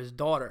cards for his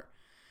daughter,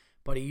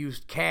 but he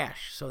used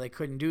cash, so they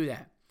couldn't do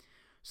that.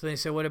 So they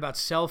said, what about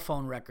cell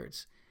phone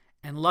records?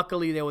 And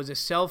luckily there was a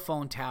cell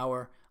phone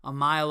tower a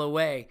mile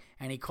away,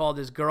 and he called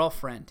his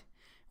girlfriend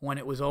when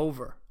it was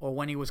over or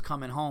when he was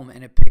coming home,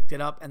 and it picked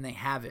it up, and they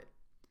have it.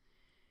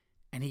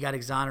 And he got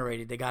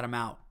exonerated. They got him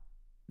out.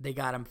 They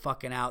got him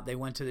fucking out. They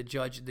went to the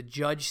judge. The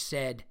judge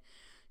said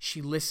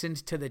she listened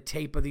to the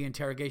tape of the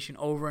interrogation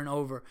over and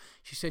over.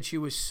 She said she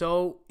was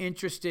so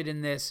interested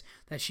in this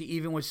that she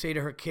even would say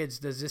to her kids,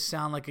 does this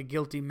sound like a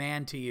guilty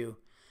man to you?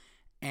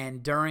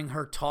 And during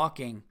her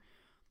talking,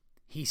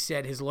 he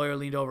said, his lawyer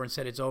leaned over and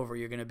said, it's over,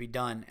 you're going to be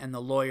done. And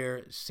the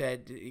lawyer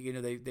said, you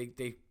know,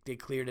 they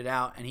cleared it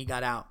out, and he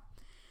got out.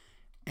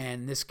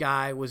 And this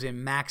guy was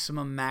in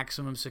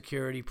maximum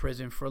security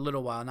prison for a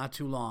little while, not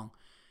too long.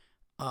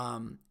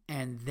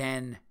 And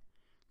then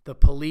the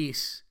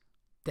police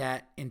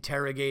that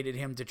interrogated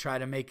him to try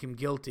to make him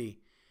guilty,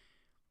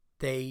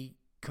 they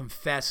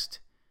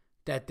confessed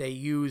that they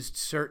used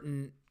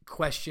certain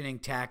questioning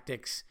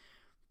tactics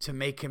to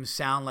make him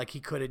sound like he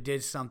could have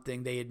did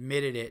something. They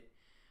admitted it.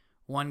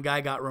 One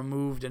guy got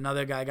removed.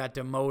 Another guy got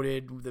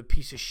demoted. The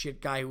piece of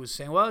shit guy who was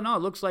saying, well, no,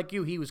 it looks like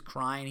you. He was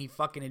crying. He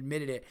fucking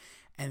admitted it.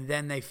 And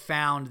then they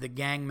found the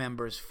gang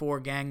members. 4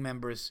 gang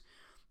members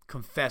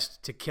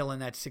confessed to killing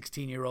that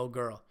 16-year-old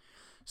girl.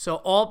 So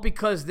all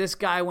because this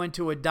guy went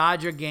to a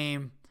Dodger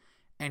game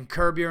and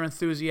Curb Your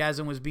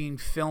Enthusiasm was being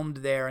filmed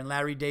there, and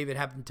Larry David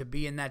happened to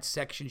be in that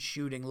section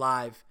shooting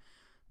live,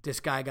 this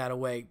guy got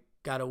away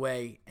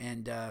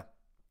and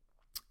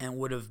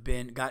would have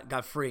been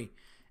got free.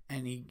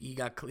 And he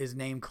got his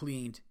name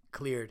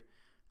cleared.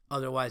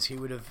 Otherwise, he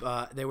would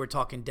have. They were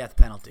talking death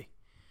penalty.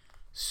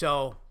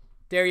 So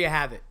there you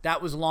have it.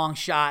 That was Long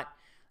Shot.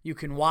 You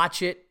can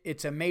watch it.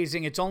 It's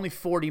amazing. It's only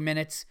 40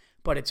 minutes,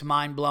 but it's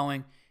mind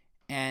blowing.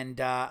 And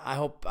I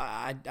hope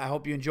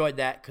you enjoyed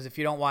that, because if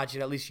you don't watch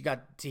it, at least you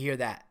got to hear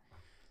that.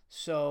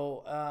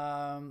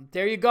 So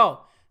there you go.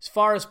 As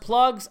far as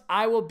plugs,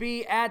 I will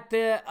be at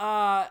the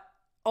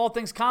All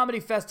Things Comedy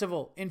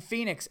Festival in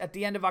Phoenix at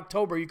the end of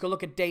October. You can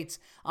look at dates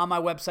on my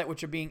website,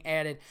 which are being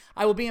added.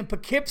 I will be in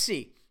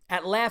Poughkeepsie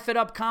at Laugh It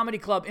Up Comedy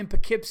Club in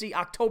Poughkeepsie,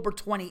 October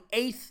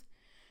 28th.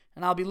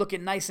 And I'll be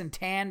looking nice and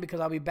tan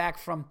because I'll be back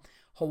from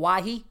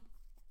Hawaii.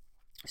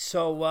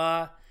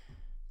 So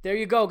there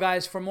you go,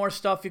 guys. For more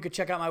stuff, you could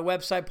check out my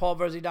website,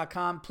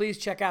 paulverzi.com. Please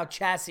check out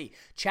Chassis,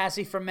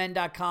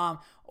 chassisformen.com,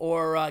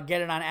 or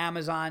get it on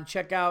Amazon.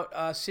 Check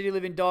out City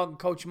Living Dog and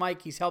Coach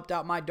Mike. He's helped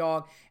out my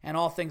dog, and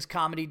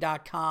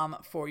allthingscomedy.com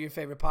for your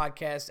favorite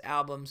podcasts,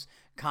 albums,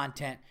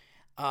 content.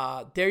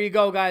 There you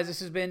go, guys. This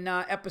has been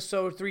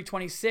episode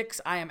 326.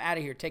 I am out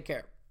of here. Take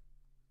care.